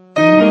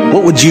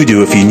 What would you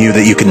do if you knew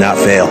that you could not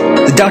fail?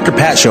 The Dr.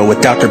 Pat Show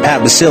with Dr.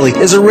 Pat Basili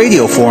is a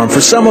radio forum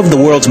for some of the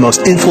world's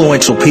most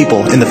influential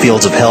people in the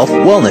fields of health,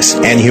 wellness,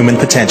 and human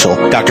potential.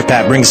 Dr.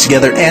 Pat brings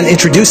together and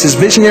introduces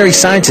visionary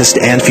scientists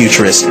and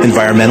futurists,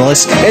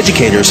 environmentalists,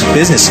 educators,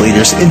 business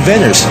leaders,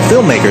 inventors,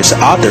 filmmakers,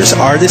 authors,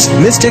 artists,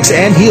 mystics,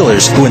 and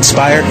healers who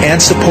inspire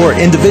and support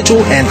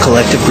individual and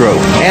collective growth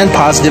and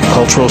positive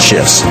cultural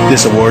shifts.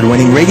 This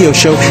award-winning radio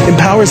show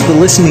empowers the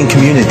listening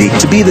community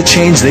to be the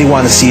change they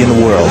want to see in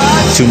the world.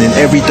 Tune in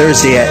every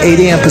Thursday at 8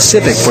 a.m.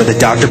 Pacific for the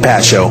Dr.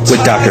 Pat Show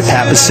with Dr.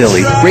 Pat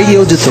Basili.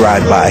 Radio to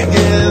thrive by.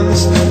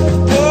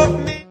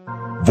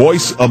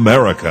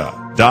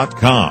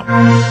 VoiceAmerica.com.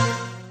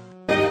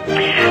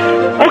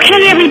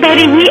 Okay,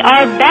 everybody, we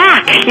are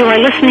back. You are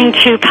listening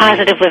to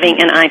Positive Living,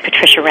 and I'm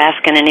Patricia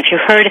Raskin. And if you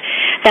heard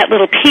that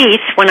little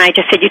piece when I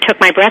just said you took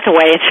my breath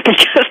away, it's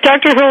because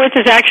Dr. Hurwitz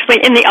is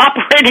actually in the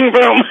operating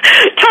room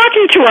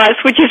talking to us,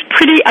 which is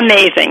pretty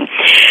amazing.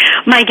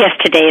 My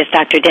guest today is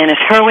Dr. Dennis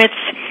Hurwitz.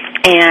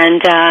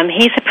 And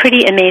he's a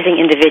pretty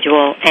amazing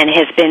individual and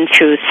has been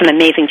through some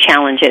amazing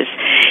challenges.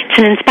 It's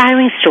an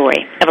inspiring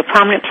story of a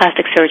prominent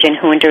plastic surgeon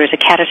who endures a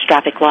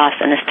catastrophic loss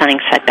and a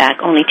stunning setback,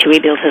 only to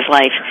rebuild his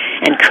life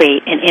and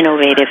create an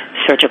innovative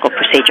surgical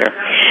procedure.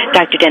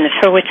 Dr. Dennis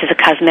Hurwitz is a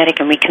cosmetic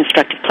and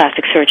reconstructive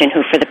plastic surgeon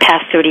who for the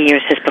past 30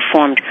 years has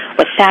performed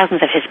what thousands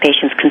of his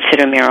patients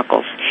consider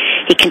miracles.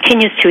 He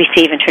continues to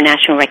receive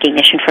international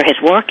recognition for his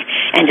work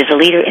and is a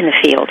leader in the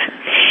field.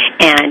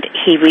 And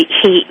he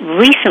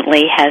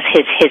recently has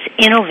his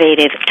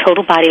innovative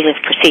total body lift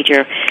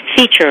procedure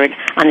featured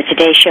on the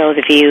Today Show,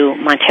 The View,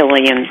 Montel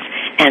Williams,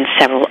 and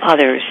several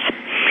others.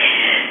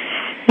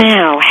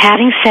 Now,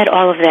 having said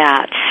all of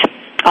that,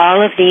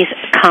 all of these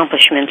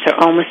accomplishments are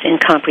almost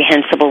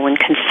incomprehensible when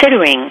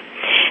considering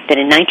that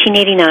in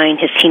 1989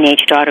 his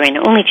teenage daughter and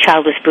only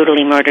child was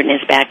brutally murdered in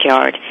his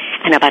backyard,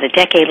 and about a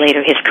decade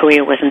later his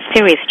career was in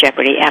serious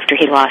jeopardy after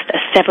he lost a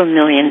 $7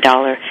 million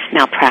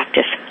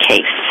malpractice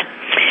case.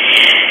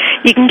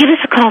 You can give us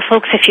a call,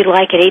 folks, if you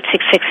like, at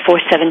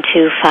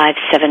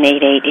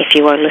 866-472-5788 if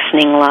you are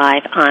listening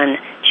live on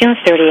June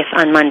 30th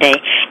on Monday.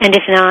 And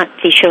if not,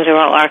 these shows are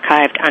all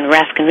archived on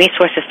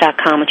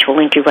RaskinResources.com, which will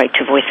link you right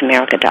to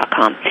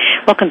VoiceAmerica.com.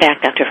 Welcome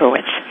back, Dr.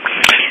 Hurwitz.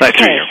 Nice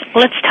to meet you.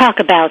 Let's talk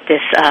about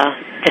this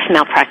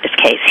malpractice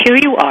case. Here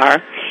you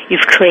are.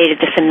 You've created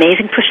this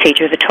amazing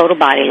procedure, the total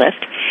body lift,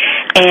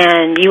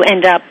 and you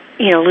end up,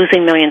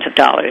 losing millions of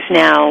dollars.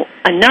 Now,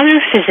 another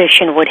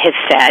physician would have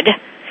said,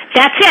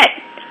 that's it.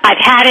 I've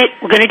had it.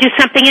 We're going to do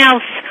something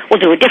else. We'll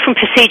do a different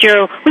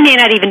procedure. We may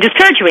not even do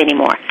surgery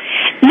anymore.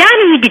 Not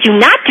only did you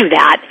not do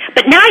that,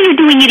 but now you're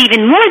doing it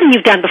even more than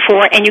you've done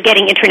before, and you're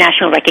getting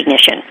international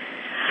recognition.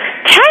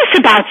 Tell us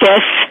about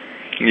this.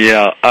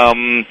 Yeah,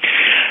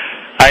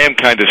 I am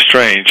kind of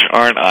strange,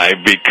 aren't I?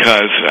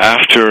 Because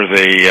after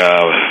the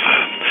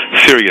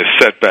serious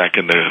setback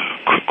in the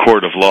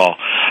court of law,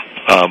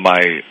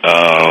 my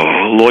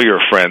lawyer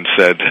friend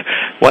said,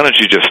 why don't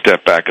you just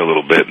step back a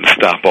little bit and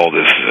stop all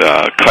this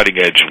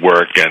cutting-edge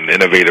work and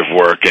innovative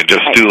work and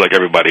just do like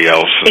everybody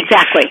else.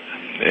 Exactly.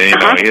 It's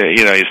not.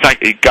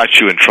 It got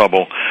you in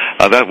trouble.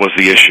 That was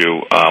the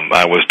issue.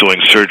 I was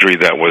doing surgery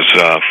that was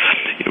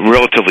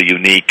relatively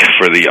unique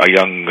for a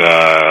young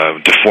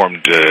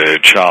deformed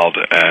child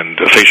and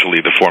a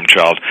facially deformed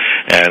child,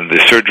 and the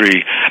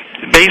surgery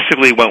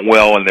basically went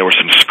well, and there were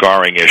some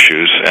scarring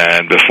issues.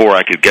 And before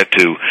I could get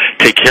to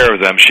take care of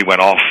them, she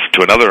went off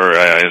to another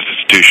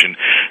institution,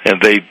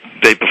 and they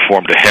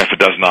performed a half a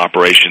dozen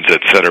operations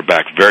that set her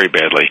back very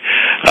badly.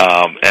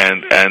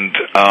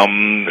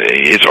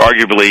 It's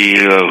arguably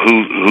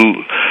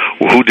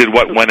who did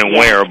what, when, and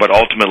where, but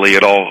ultimately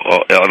it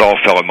all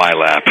fell in my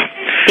lap.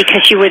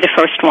 Because you were the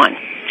first one.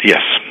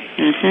 Yes.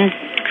 Mm-hmm.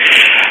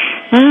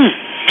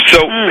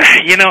 So,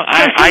 wait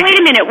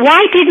a minute.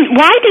 Why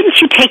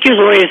didn't you take your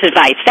lawyer's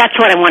advice? That's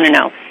what I want to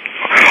know.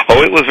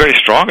 Oh, it was very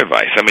strong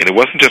advice. I mean, it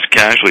wasn't just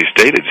casually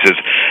stated. It says,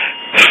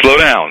 slow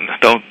down.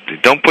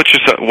 Don't put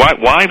yourself.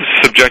 Why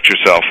subject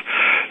yourself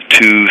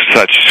to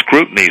such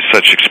scrutiny,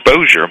 such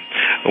exposure,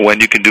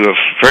 when you can do a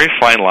very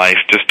fine life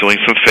just doing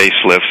some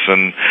facelifts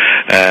and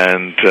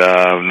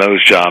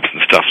nose jobs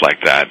and stuff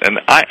like that? And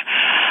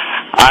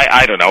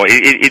I don't know.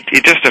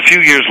 It just a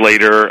few years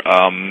later,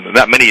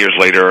 not many years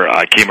later,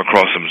 I came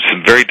across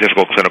some very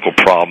difficult clinical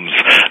problems.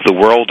 The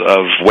world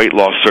of weight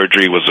loss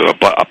surgery was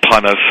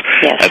upon us.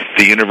 Yes. At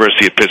the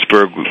University of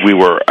Pittsburgh, we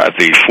were at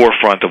the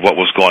forefront of what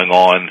was going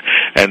on,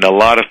 and a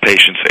lot of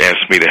patients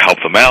asked me to help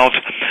them out.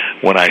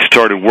 When I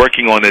started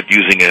working on it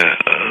using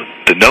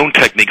the known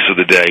techniques of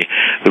the day,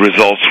 the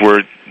results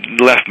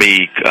left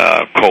me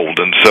cold,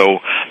 and so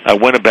I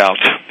went about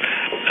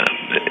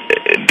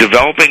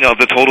developing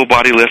the total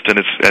body lift and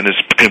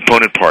its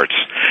component parts,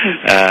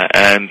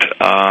 and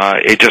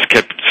it just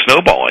kept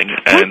snowballing.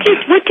 And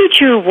what did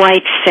your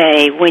wife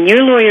say when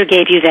your lawyer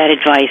gave you that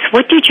advice?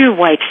 What did your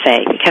wife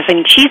say? Because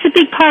she's a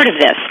big part of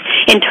this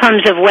in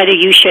terms of whether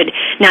you should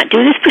not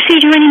do this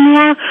procedure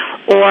anymore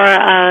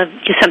or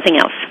do something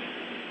else.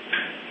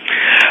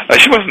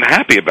 She wasn't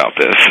happy about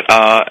this,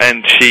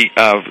 and she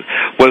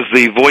was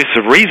the voice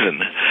of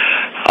reason,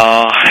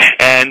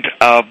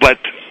 but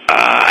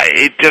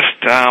it just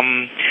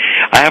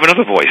I have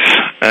another voice,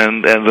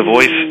 and the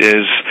voice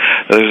is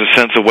there's a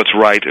sense of what's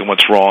right and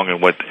what's wrong,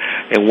 and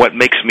what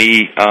makes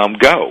me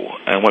go,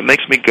 and what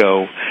makes me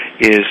go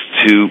is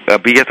to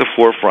be at the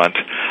forefront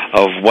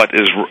of what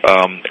is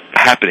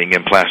happening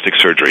in plastic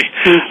surgery,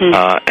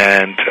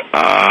 and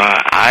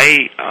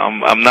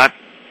I'm not.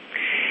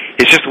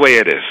 It's just the way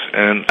it is,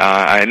 and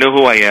I know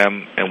who I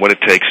am and what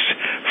it takes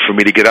for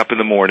me to get up in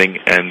the morning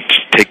and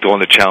take on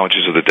the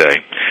challenges of the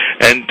day.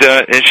 And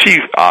she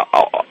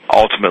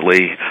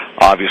ultimately,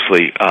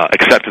 obviously,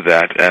 accepted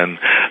that and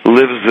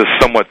lives this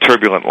somewhat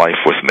turbulent life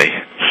with me.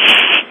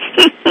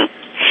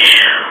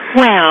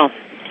 Well,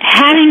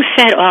 having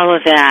said all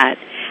of that,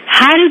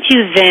 how did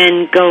you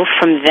then go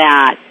from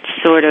that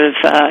sort of,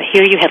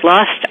 here you had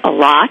lost a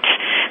lot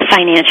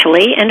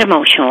financially and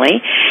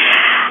emotionally.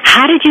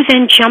 How did you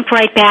then jump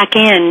right back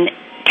in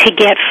to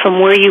get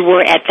from where you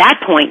were at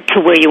that point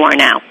to where you are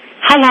now?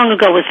 How long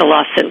ago was the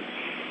lawsuit?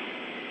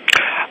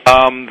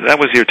 That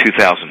was year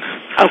 2000.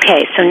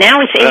 Okay, so now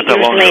it's 8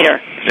 years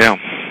later. Yeah.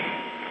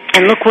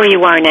 And look where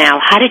you are now.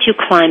 How did you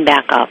climb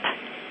back up?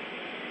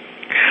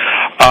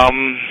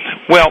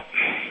 Well,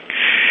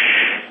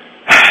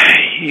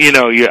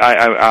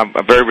 I'm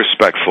very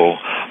respectful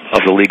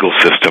of the legal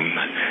system,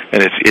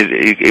 and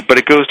but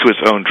it goes to its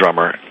own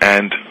drummer.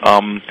 And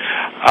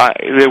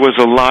there was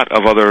a lot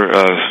of other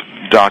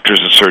doctors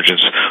and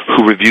surgeons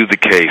who reviewed the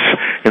case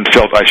and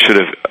felt I should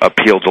have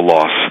appealed the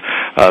loss,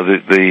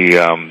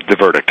 the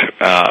verdict,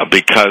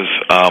 because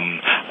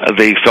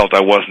they felt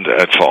I wasn't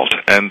at fault.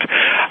 And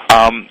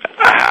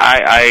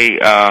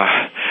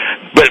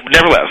but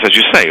nevertheless, as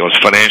you say, it was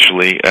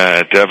financially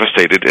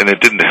devastated, and it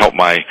didn't help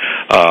my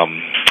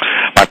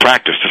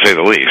practice, to say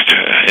the least,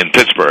 in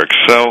Pittsburgh.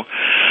 So,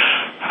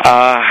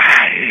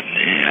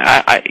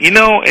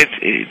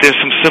 there's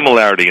some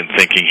similarity in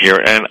thinking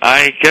here, and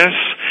I guess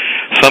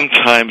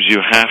sometimes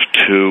you have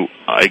to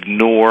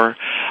ignore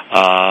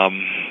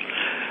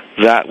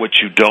that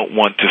which you don't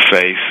want to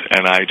face,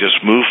 and I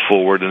just moved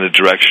forward in the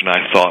direction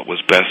I thought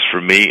was best for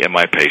me and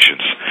my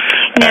patients.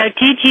 Now,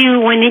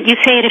 when you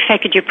say it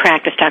affected your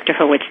practice, Dr.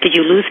 Hurwitz, did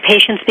you lose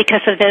patients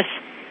because of this?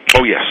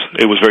 Oh, yes.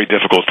 It was a very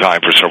difficult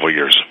time for several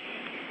years.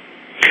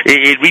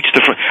 It reached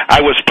I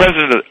was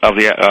president of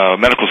the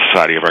Medical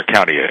Society of our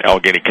county,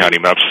 Allegheny County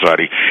Medical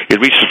Society. It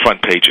reached the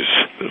front pages,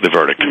 the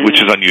verdict,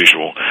 which is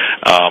unusual.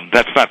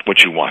 That's not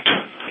what you want.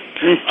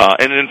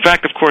 And in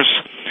fact, of course,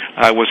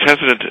 I was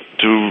hesitant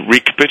to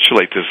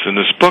recapitulate this in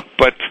this book,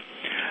 but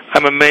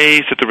I'm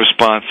amazed at the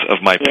response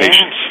of my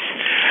patients.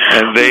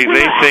 And they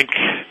think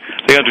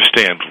they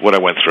understand what I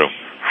went through.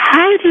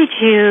 How did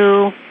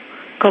you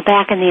go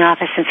back in the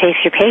office and face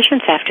your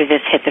patients after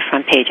this hit the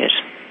front pages?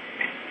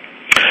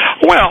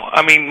 Well,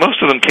 I mean, most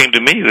of them came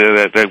to me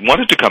that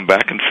wanted to come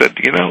back and said,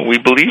 we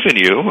believe in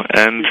you,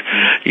 and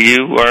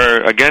you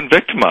are, again,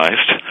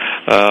 victimized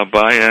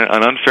by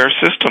an unfair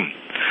system.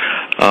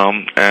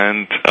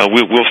 And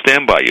we'll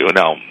stand by you.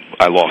 Now,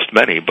 I lost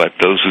many, but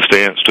those who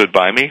stood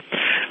by me...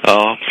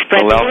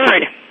 Spread the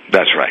word.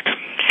 That's right.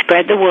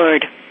 Spread the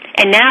word.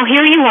 And now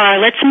here you are.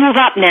 Let's move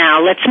up now.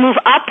 Let's move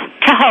up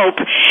to hope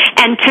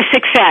and to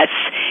success.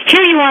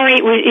 Here you are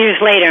 8 years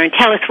later, and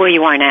tell us where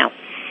you are now.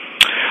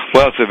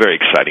 Well, it's a very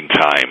exciting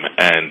time,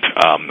 and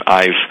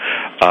I've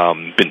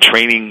been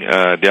training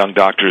young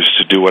doctors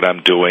to do what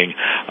I'm doing.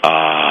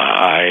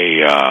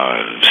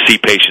 I see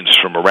patients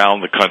from around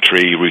the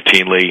country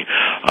routinely,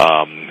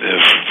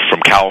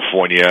 from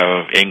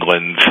California,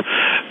 England,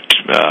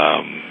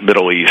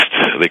 Middle East.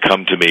 They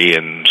come to me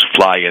and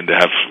fly in to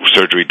have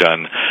surgery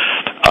done.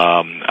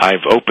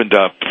 I've opened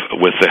up,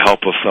 with the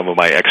help of some of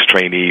my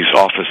ex-trainees,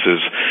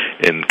 offices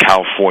in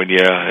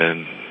California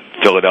and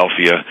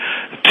Philadelphia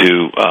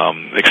to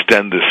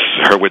extend this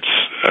Hurwitz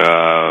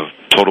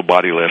total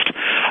body lift.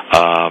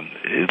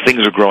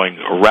 Things are growing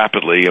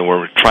rapidly, and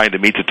we're trying to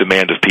meet the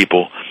demand of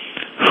people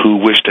who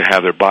wish to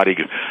have their body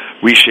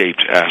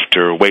reshaped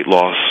after weight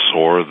loss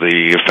or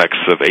the effects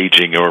of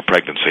aging or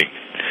pregnancy.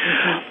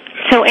 Mm-hmm.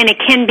 So, and it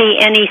can be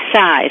any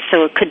size.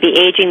 So it could be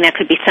aging. That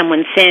could be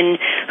someone thin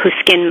whose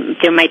skin,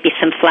 there might be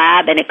some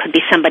flab, and it could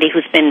be somebody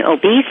who's been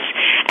obese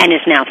and is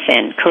now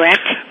thin,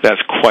 correct?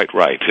 That's quite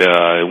right.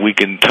 We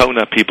can tone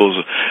up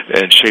people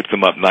and shape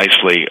them up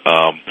nicely,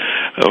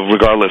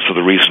 regardless of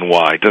the reason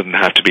why. It doesn't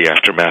have to be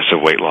after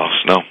massive weight loss,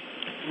 no.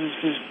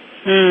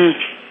 Mm-hmm.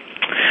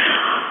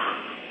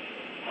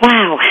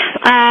 Wow.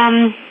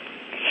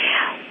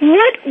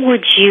 What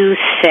would you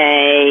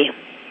say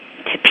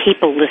to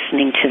people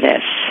listening to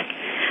this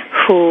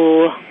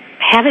who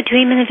have a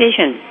dream and a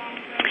vision,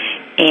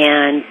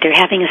 and they're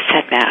having a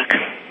setback,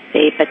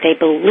 but they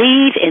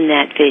believe in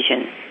that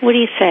vision? What do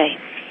you say?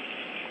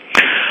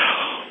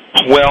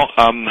 Well,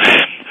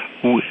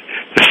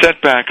 the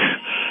setback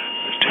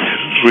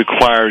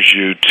requires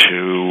you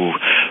to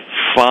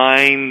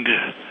find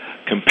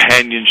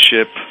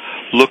companionship,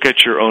 look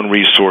at your own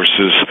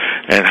resources,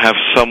 and have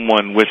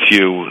someone with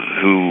you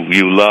who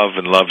you love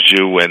and loves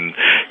you and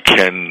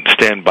can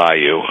stand by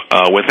you.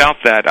 Without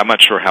that, I'm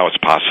not sure how it's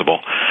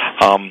possible.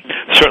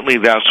 Certainly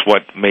that's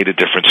what made a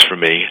difference for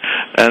me.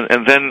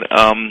 And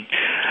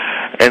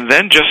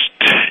then just,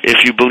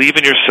 if you believe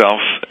in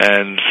yourself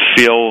and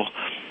feel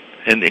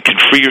and it can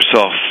free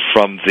yourself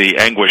from the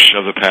anguish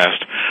of the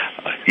past,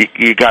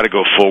 you got to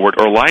go forward,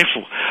 or life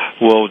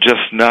will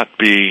just not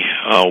be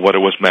what it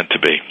was meant to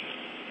be.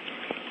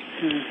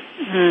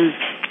 Mm-hmm.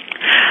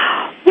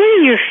 What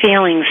are your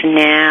feelings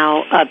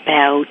now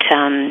about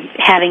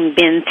having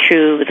been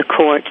through the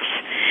courts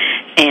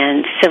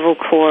and civil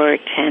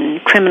court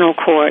and criminal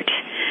court?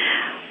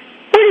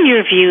 What are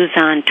your views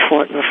on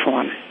tort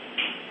reform?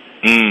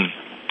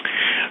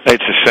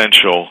 It's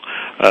essential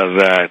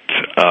that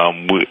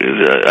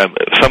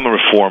some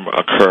reform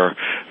occur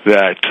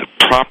that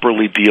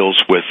properly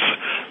deals with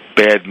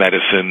bad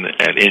medicine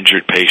and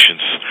injured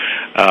patients,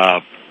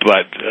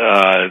 but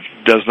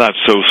does not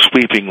so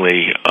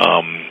sweepingly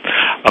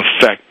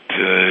affect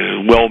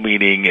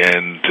well-meaning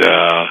and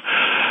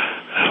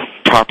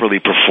properly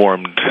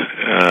performed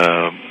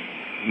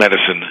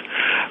medicine.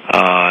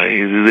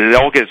 It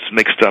all gets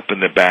mixed up in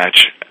the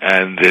batch,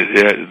 and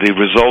the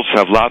results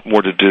have a lot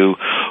more to do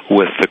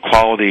with the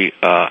quality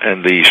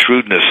and the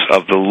shrewdness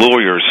of the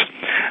lawyers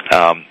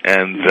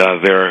and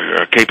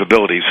their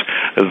capabilities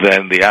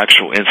than the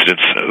actual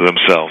incidents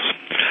themselves.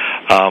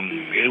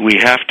 We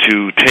have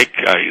to take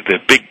the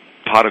big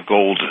pot of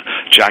gold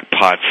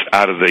jackpots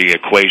out of the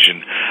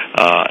equation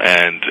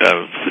and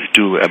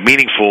do a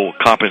meaningful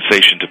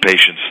compensation to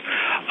patients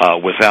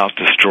without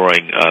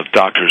destroying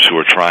doctors who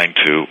are trying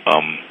to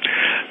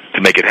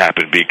make it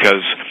happen.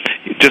 Because,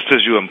 just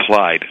as you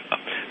implied,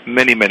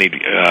 many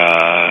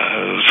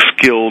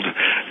skilled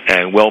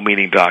and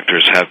well-meaning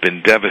doctors have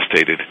been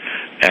devastated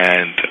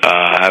and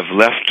have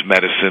left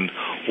medicine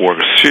or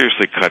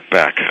seriously cut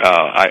back.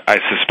 I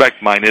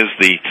suspect my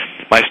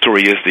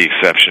story is the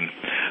exception,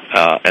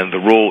 and the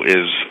rule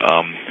is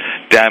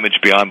damage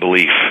beyond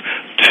belief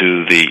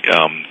to the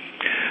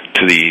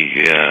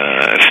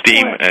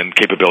esteem and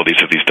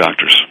capabilities of these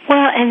doctors.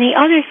 Well, and the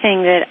other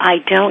thing that I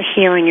don't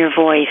hear in your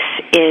voice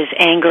is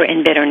anger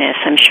and bitterness.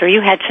 I'm sure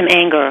you had some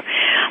anger,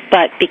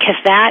 but because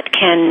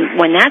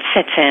when that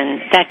sets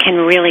in, that can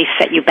really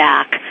set you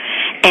back.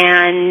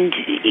 And,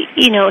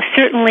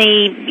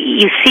 certainly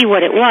you see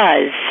what it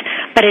was,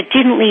 but it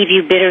didn't leave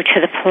you bitter to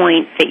the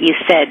point that you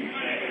said,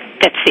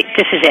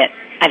 this is it,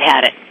 I've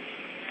had it.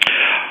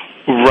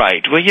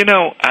 Right. Well,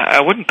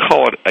 I wouldn't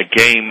call it a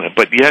game,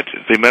 but yet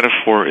the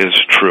metaphor is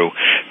true.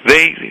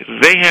 They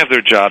have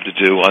their job to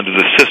do under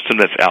the system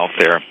that's out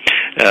there.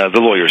 The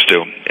lawyers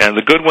do. And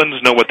the good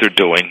ones know what they're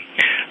doing.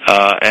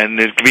 And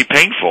it can be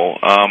painful.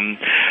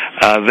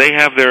 They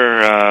have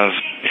their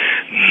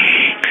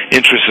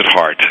interests at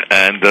heart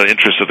and the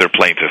interests of their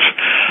plaintiff.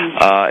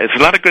 It's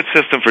not a good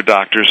system for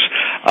doctors,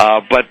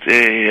 but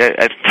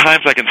at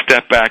times I can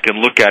step back and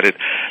look at it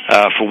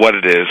for what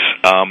it is.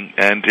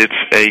 And it's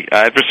a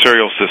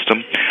adversarial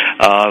system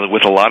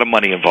with a lot of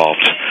money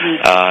involved.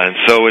 And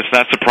so it's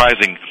not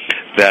surprising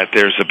that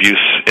there's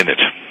abuse in it.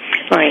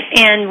 Right.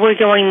 And we're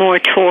going more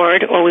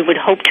toward, or we would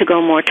hope to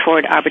go more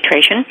toward,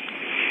 arbitration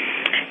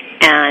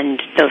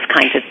and those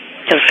kinds of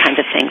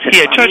things as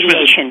well.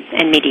 Mediation.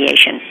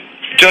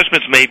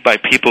 Judgments made by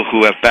people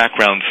who have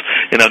backgrounds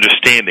in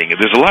understanding.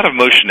 There's a lot of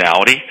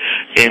emotionality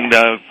in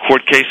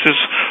court cases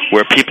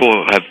where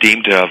people have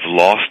deemed to have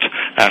lost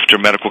after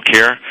medical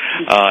care,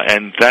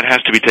 and that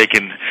has to be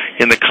taken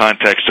in the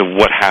context of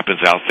what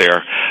happens out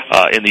there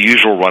in the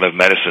usual run of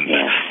medicine.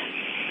 Yes.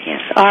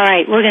 All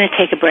right, we're going to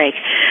take a break.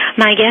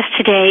 My guest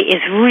today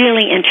is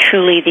really and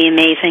truly the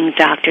amazing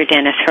Dr.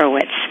 Dennis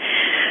Hurwitz.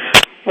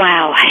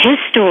 Wow,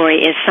 his story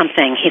is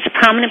something. He's a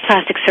prominent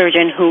plastic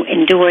surgeon who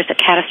endures a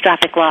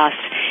catastrophic loss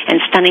and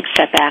stunning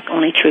setback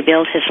only to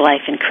rebuild his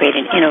life and create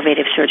an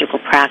innovative surgical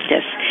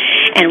practice.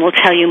 And we'll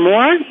tell you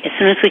more as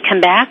soon as we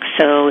come back.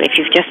 So if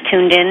you've just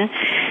tuned in,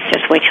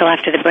 just wait till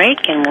after the break,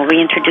 and we'll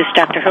reintroduce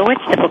Dr.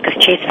 Hurwitz, the book of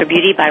Chase for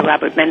Beauty by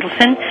Robert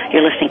Mendelson.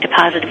 You're listening to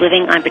Positive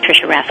Living. I'm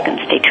Patricia Raskin.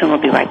 Stay tuned.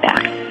 We'll be right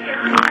back.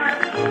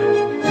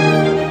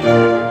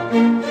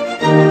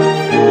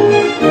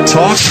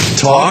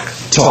 Talk.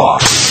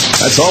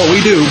 That's all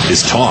we do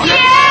is talk.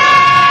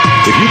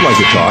 If you'd like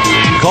to talk,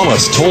 call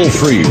us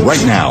toll-free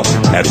right now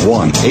at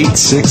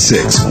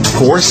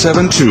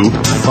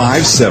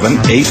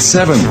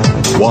 1-866-472-5787.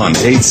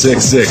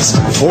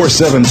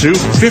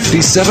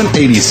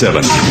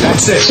 1-866-472-5787.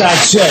 That's it.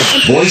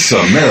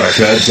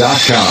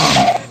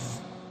 VoiceAmerica.com.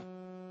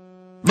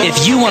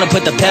 If you want to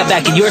put the pep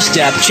back in your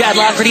step, Chad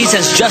Lafferty's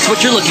has just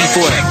what you're looking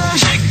for.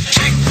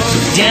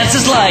 Dance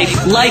is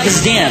life. Life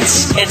is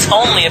dance. It's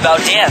only about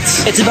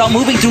dance. It's about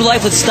moving through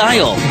life with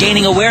style,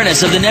 gaining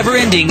awareness of the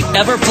never-ending,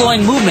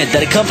 ever-flowing movement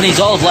that accompanies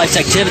all of life's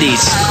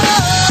activities.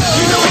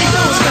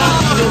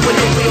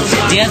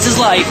 Dance is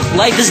life.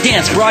 Life is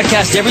dance.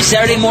 Broadcast every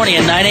Saturday morning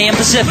at 9 a.m.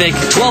 Pacific,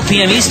 12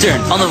 p.m. Eastern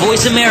on the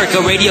Voice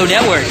America Radio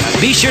Network.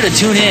 Be sure to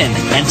tune in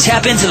and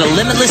tap into the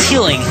limitless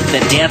healing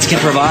that dance can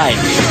provide.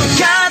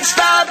 Can't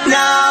stop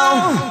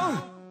now.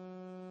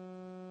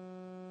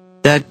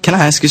 Dad, can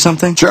I ask you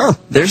something? Sure.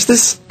 There's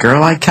this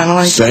girl I kind of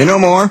like. Say no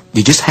more.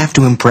 You just have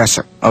to impress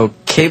her.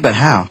 Okay, but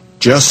how?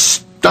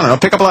 Just, I don't know,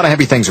 pick up a lot of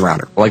heavy things around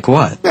her. Like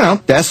what?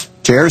 Desks,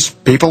 chairs,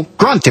 people.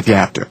 Grunt if you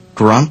have to.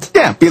 Grunt?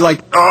 Yeah, be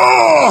like,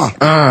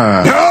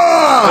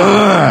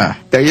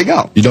 There you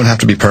go. You don't have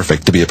to be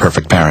perfect to be a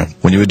perfect parent.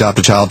 When you adopt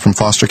a child from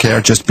foster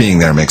care, just being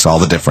there makes all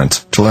the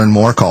difference. To learn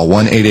more, call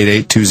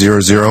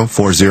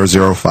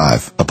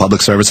 1-888-200-4005. A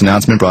public service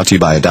announcement brought to you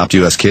by Adopt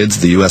U.S.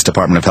 Kids, the U.S.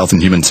 Department of Health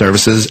and Human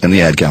Services, and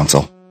the Ad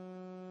Council.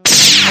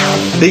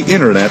 The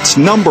Internet's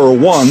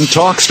 #1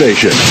 talk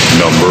station.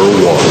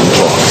 #1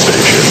 talk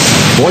station.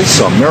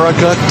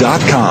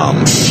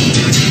 VoiceAmerica.com.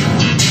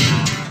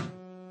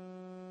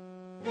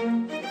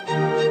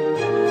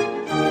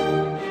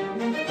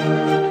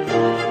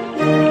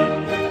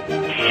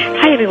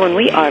 Everyone,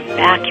 we are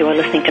back. You are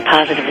listening to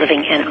Positive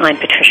Living, and I'm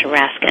Patricia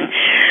Raskin.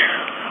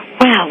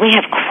 Wow, we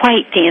have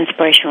quite the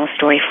inspirational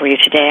story for you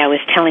today. I was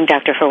telling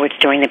Dr. Hurwitz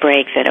during the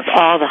break that of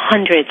all the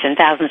hundreds and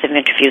thousands of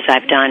interviews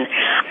I've done,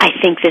 I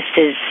think this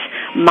is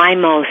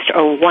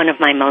one of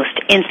my most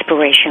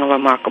inspirational,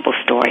 remarkable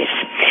stories.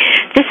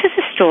 This is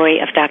the story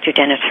of Dr.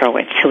 Dennis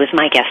Hurwitz, who is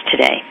my guest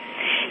today,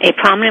 a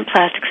prominent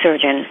plastic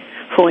surgeon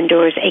who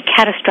endures a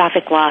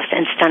catastrophic loss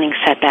and stunning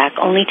setback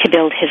only to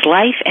build his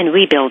life and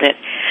rebuild it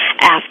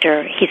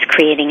after he's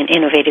creating an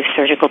innovative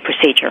surgical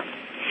procedure.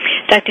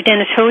 Dr.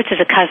 Dennis Hurwitz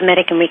is a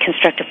cosmetic and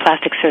reconstructive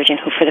plastic surgeon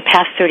who for the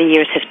past 30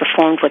 years has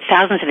performed what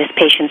thousands of his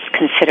patients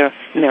consider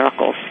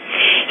miracles.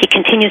 He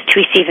continues to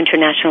receive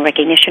international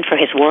recognition for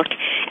his work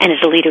and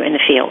is a leader in the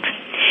field.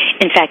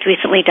 In fact,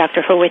 recently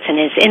Dr. Hurwitz and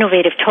his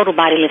innovative total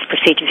body lift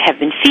procedures have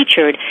been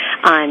featured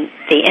on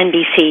the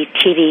NBC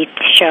TV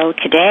show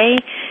Today,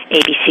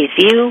 ABC's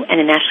View, and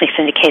the nationally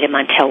syndicated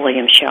Montel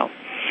Williams show.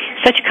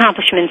 Such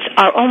accomplishments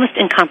are almost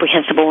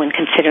incomprehensible when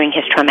considering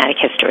his traumatic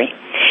history.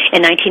 In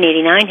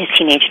 1989, his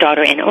teenage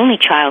daughter and only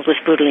child was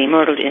brutally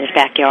murdered in his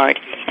backyard,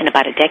 and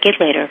about a decade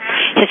later,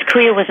 his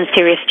career was in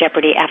serious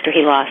jeopardy after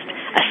he lost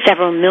a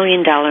several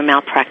million-dollar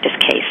malpractice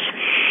case.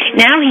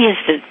 Now he is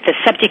the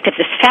subject of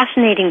this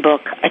fascinating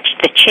book,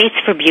 The Chase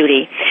for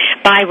Beauty,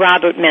 by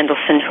Robert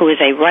Mendelson, who is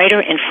a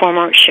writer and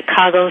former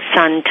Chicago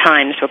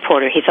Sun-Times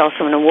reporter. He's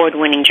also an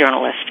award-winning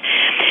journalist.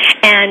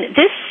 And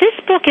this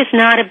book is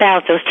not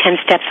about those 10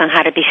 steps on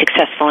how to be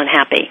successful and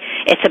happy.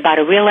 It's about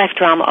a real-life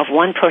drama of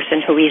one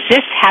person who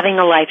resists having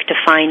a life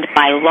defined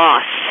by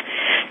loss.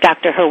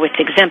 Dr. Hurwitz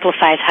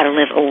exemplifies how to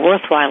live a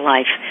worthwhile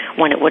life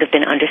when it would have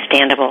been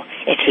understandable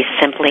if he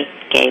simply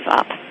gave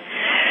up.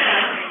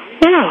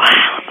 Oh,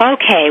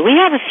 okay, we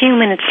have a few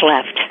minutes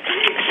left.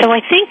 So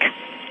I think,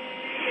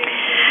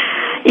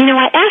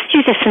 I asked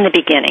you this in the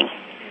beginning,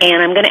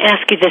 and I'm going to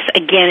ask you this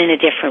again in a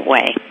different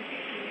way.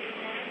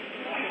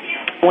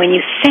 When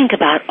you think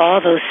about all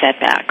those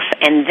setbacks,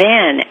 and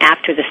then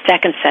after the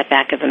second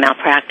setback of a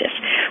malpractice,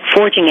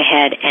 forging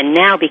ahead and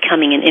now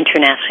becoming an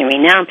internationally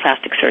renowned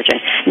plastic surgeon,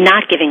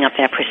 not giving up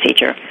that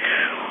procedure,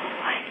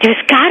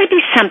 there's got to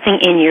be something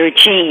in your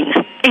genes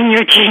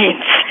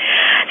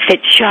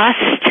that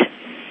just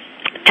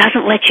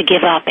doesn't let you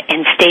give up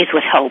and stays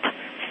with hope.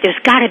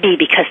 There's got to be,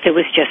 because there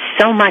was just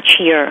so much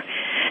here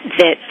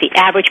that the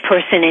average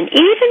person and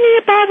even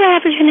the above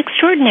average and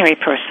extraordinary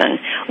person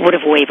would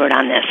have wavered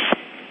on this.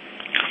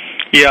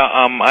 Yeah,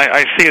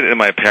 I see it in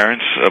my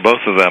parents.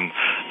 Both of them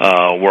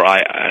were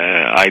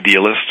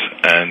idealists,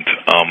 and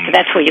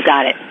that's where you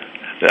got it.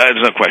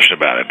 There's no question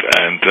about it.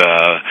 And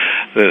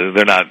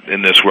they're not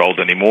in this world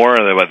anymore.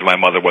 My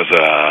mother was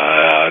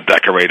a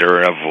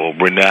decorator of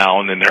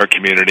renown in her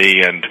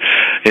community and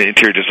an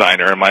interior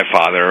designer, and my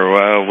father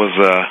was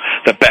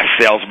the best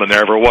salesman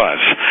there ever was.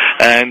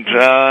 And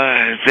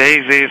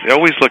they're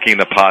always looking at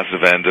the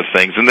positive end of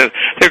things, and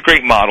they're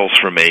great models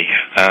for me.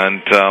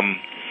 And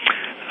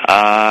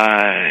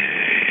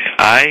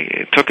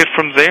I took it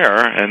from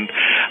there, and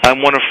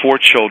I'm one of 4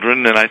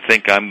 children, and I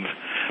think I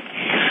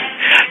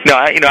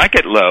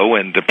get low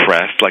and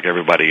depressed like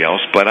everybody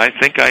else, but I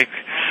think I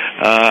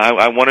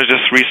want to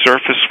just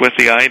resurface with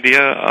the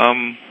idea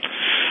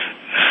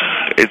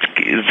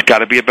it's got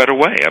to be a better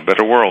way, a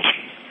better world.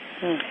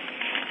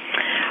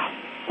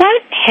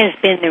 What has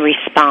been the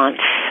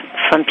response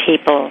from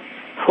people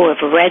who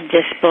have read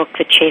this book,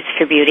 The Chase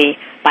for Beauty,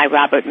 by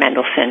Robert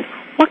Mendelson?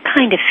 What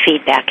kind of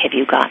feedback have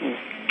you gotten?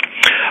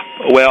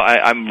 Well,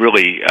 I'm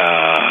really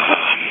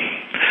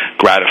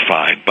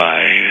gratified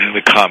by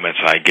the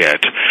comments I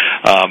get.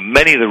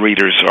 Many of the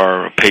readers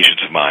are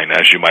patients of mine,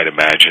 as you might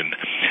imagine,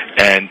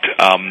 and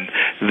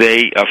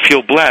they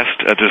feel blessed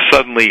to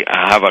suddenly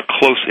have a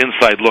close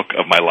inside look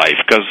of my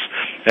life, because,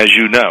 as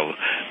you know,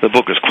 the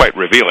book is quite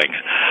revealing.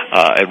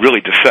 It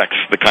really dissects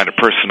the kind of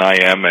person I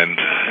am and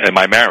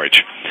my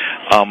marriage.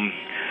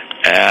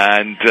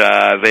 And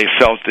they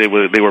felt they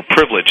were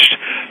privileged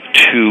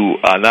to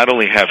not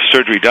only have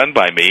surgery done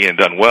by me and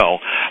done well,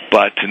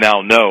 but to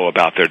now know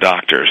about their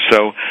doctor.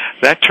 So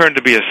that turned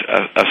to be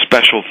a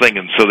special thing,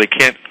 and so they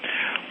can't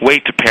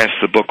wait to pass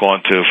the book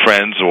on to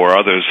friends or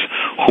others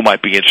who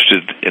might be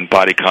interested in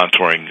body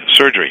contouring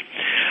surgery.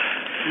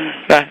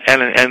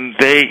 And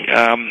they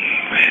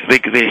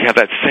have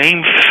that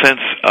same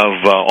sense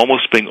of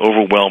almost being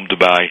overwhelmed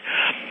by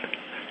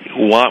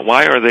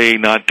why are they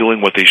not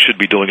doing what they should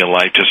be doing in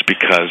life just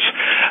because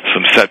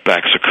some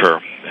setbacks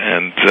occur?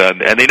 And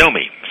they know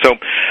me. So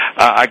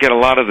I get a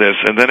lot of this,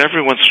 and then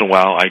every once in a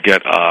while I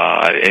get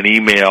an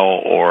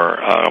email or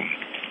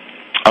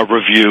a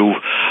review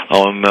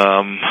on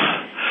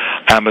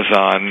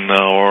Amazon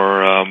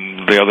or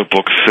the other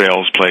book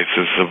sales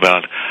places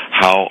about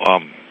how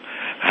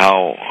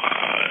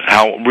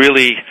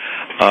really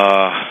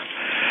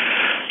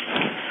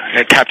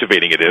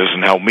captivating it is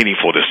and how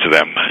meaningful it is to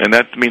them, and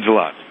that means a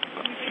lot.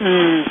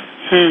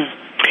 Mm-hmm.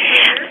 I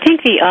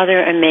think the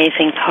other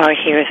amazing part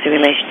here is the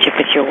relationship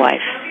with your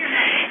wife,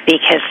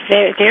 because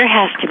there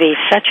has to be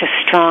such a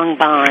strong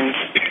bond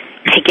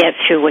to get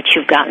through what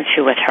you've gotten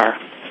through with her.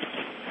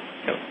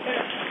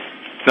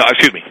 No,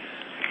 excuse me.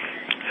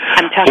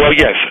 I'm talking. Well,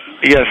 yes.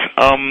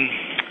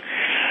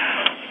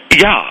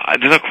 Yeah,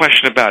 there's no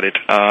question about it.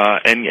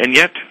 And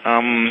yet,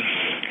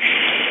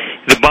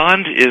 The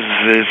bond is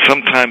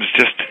sometimes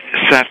just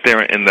sat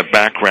there in the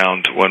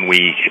background when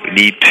we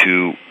need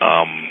to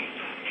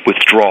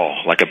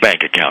withdraw, like a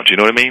bank account. You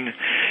know what I mean?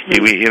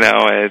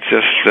 It's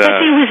just... But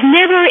there was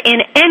never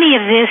in any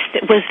of this,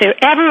 was there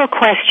ever a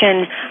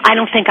question, I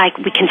don't think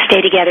we can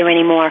stay together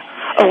anymore,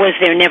 or was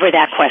there never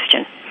that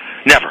question?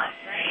 Never.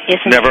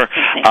 Never.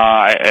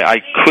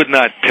 I could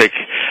not take...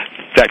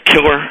 That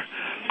killer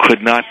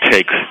could not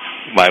take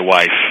my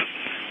wife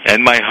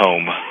and my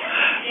home.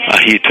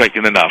 He had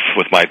taken enough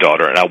with my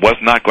daughter, and I was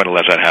not going to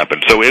let that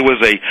happen. So it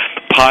was a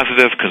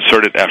positive,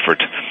 concerted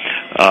effort,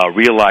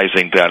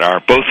 realizing that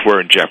both were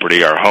in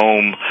jeopardy, our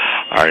home,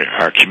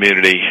 our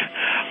community.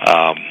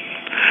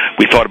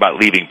 We thought about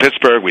leaving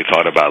Pittsburgh. We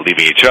thought about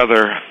leaving each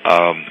other.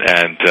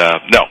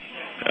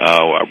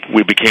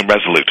 We became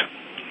resolute.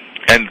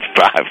 And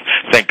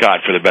thank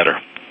God for the better.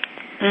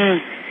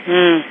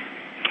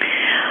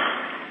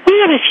 We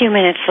have a few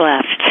minutes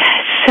left.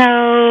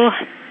 So...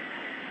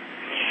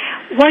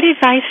 what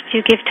advice do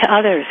you give to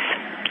others?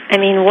 I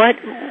mean,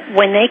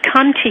 when they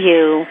come to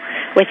you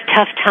with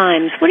tough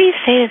times, what do you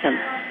say to them?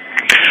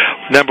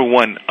 Number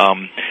one,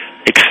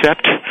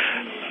 accept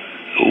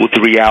the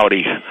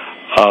reality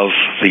of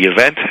the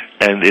event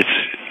and its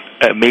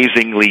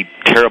amazingly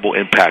terrible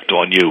impact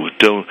on you.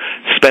 Don't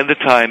spend the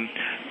time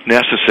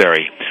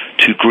necessary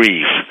to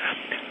grieve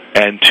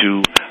and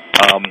to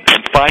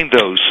find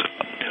those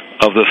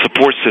of the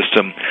support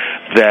system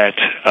that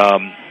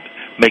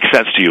make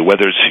sense to you,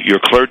 whether it's your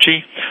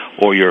clergy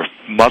or your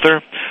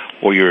mother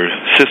or your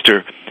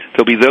sister.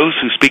 There'll be those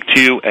who speak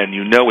to you and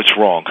you know it's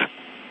wrong.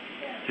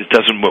 It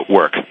doesn't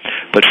work.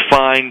 But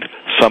find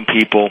some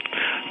people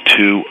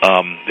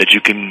that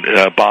you can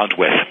bond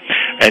with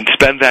and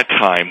spend that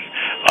time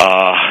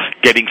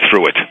getting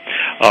through it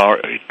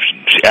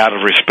out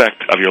of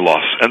respect of your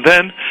loss. And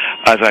then,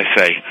 as I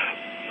say,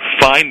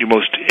 find your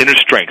most inner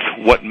strength,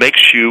 what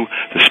makes you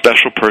the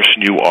special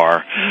person you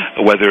are,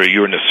 whether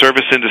you're in the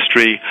service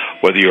industry,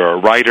 whether you're a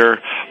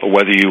writer, or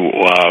whether you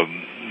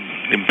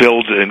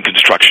build in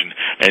construction,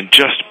 and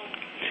just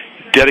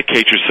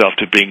dedicate yourself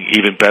to being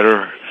even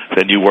better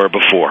than you were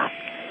before.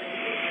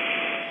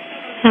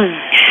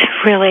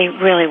 Really,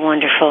 really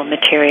wonderful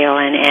material,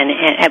 and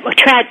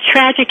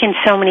tragic in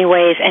so many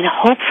ways, and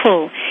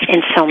hopeful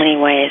in so many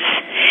ways.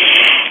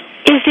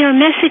 Is there a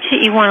message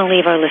that you want to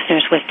leave our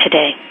listeners with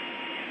today?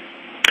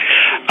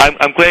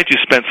 I'm glad you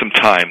spent some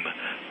time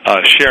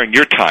sharing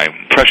your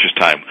time, precious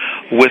time,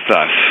 with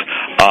us,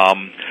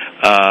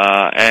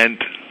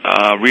 and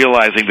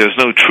realizing there's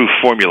no true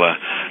formula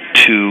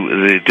to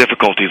the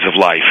difficulties of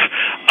life.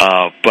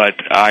 But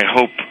I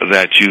hope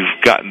that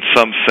you've gotten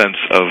some sense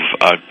of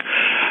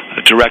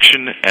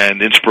direction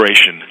and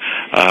inspiration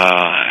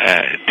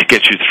to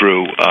get you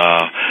through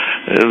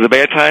the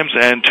bad times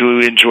and to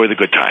enjoy the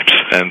good times.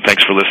 And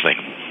thanks for listening.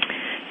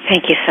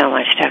 Thank you so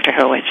much, Dr.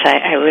 Hurwitz.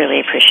 I really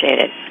appreciate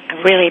it. I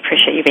really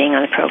appreciate you being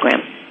on the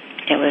program.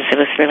 It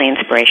was really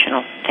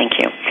inspirational. Thank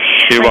you.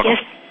 You're welcome.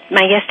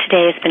 My guest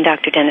today has been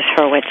Dr. Dennis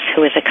Hurwitz,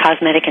 who is a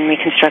cosmetic and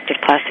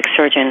reconstructive plastic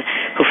surgeon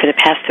who for the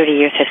past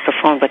 30 years has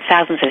performed what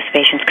thousands of his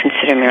patients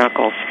consider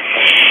miracles.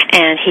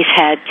 And he's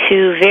had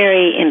two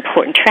very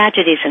important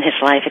tragedies in his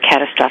life, a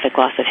catastrophic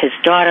loss of his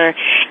daughter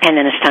and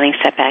then a stunning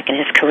setback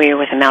in his career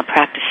with a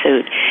malpractice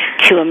suit,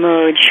 to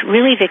emerge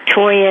really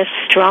victorious,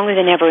 stronger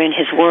than ever in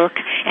his work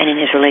and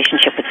in his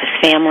relationship with his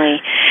family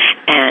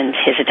and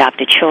his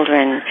adopted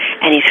children.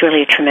 And he's really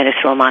a tremendous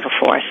role model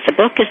for us. The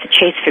book is The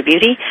Chase for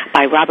Beauty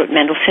by Robert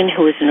Mendelson,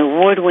 who is an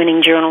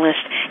award-winning journalist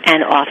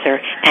and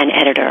author and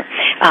editor.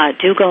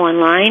 Do go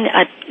online.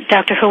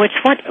 Dr. Hurwitz,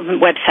 what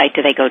website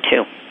do they go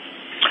to?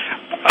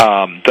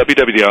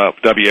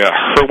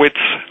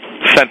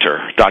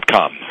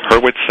 www.hurwitzcenter.com.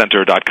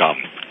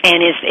 Hurwitzcenter.com.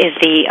 And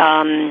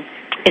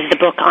is the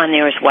book on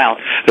there as well?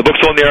 The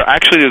book's on there.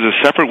 Actually, there's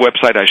a separate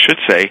website, I should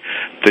say,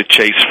 The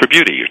Chase for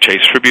Beauty.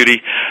 Chase for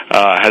Beauty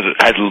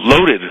has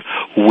loaded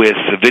with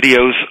the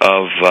videos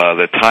of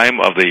the time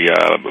of the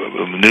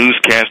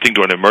newscasting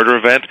during a murder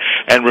event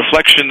and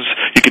reflections.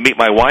 You can meet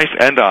my wife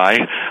and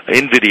I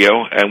in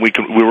video, and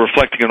we're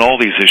reflecting on all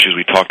these issues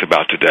we talked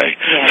about today.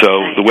 Yes,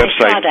 so the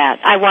website. I saw that.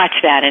 I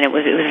watched that, and it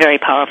was very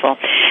powerful.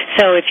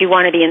 So if you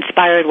want to be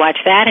inspired, watch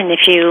that, and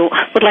if you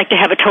would like to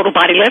have a total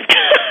body lift,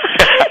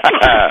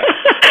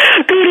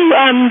 go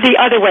to the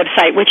other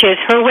website, which is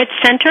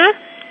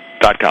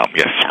HurwitzCenter.com.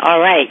 Yes. All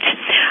right.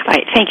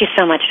 Thank you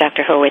so much,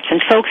 Dr. Hurwitz.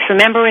 And folks,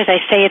 remember, as I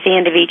say at the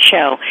end of each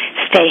show,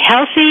 stay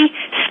healthy,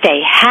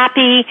 stay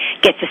happy,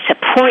 get the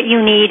support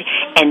you need,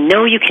 and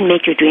know you can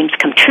make your dreams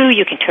come true.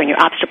 You can turn your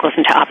obstacles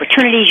into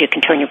opportunities. You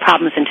can turn your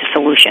problems into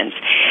solutions.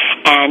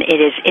 And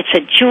it's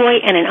a joy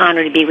and an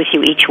honor to be with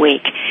you each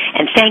week.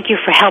 And thank you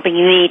for helping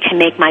me to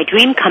make my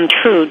dream come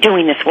true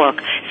doing this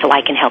work so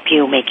I can help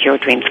you make your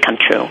dreams come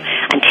true.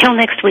 Until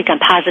next week on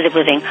Positive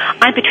Living,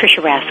 I'm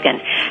Patricia Raskin.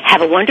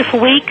 Have a wonderful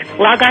week.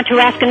 Log on to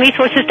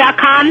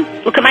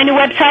RaskinResources.com. Look at my new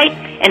website,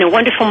 and a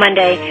wonderful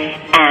Monday,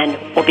 and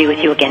we'll be with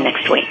you again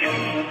next week.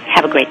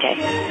 Have a great day.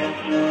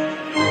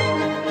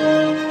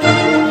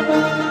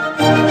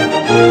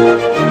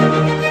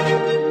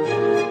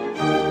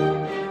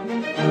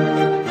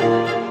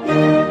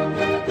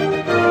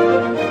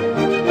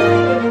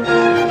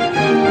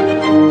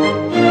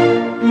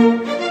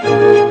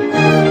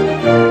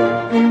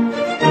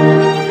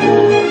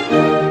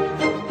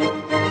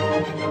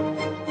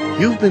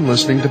 been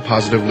listening to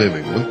Positive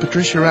Living with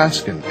Patricia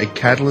Raskin, a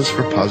catalyst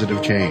for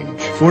positive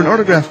change. For an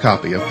autographed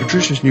copy of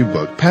Patricia's new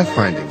book,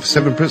 Pathfinding,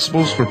 7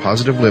 Principles for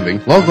Positive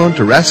Living, log on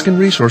to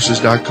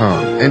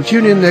RaskinResources.com and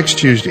tune in next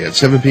Tuesday at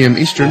 7 p.m.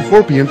 Eastern,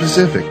 4 p.m.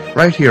 Pacific,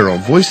 right here on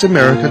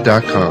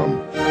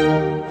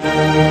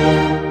VoiceAmerica.com.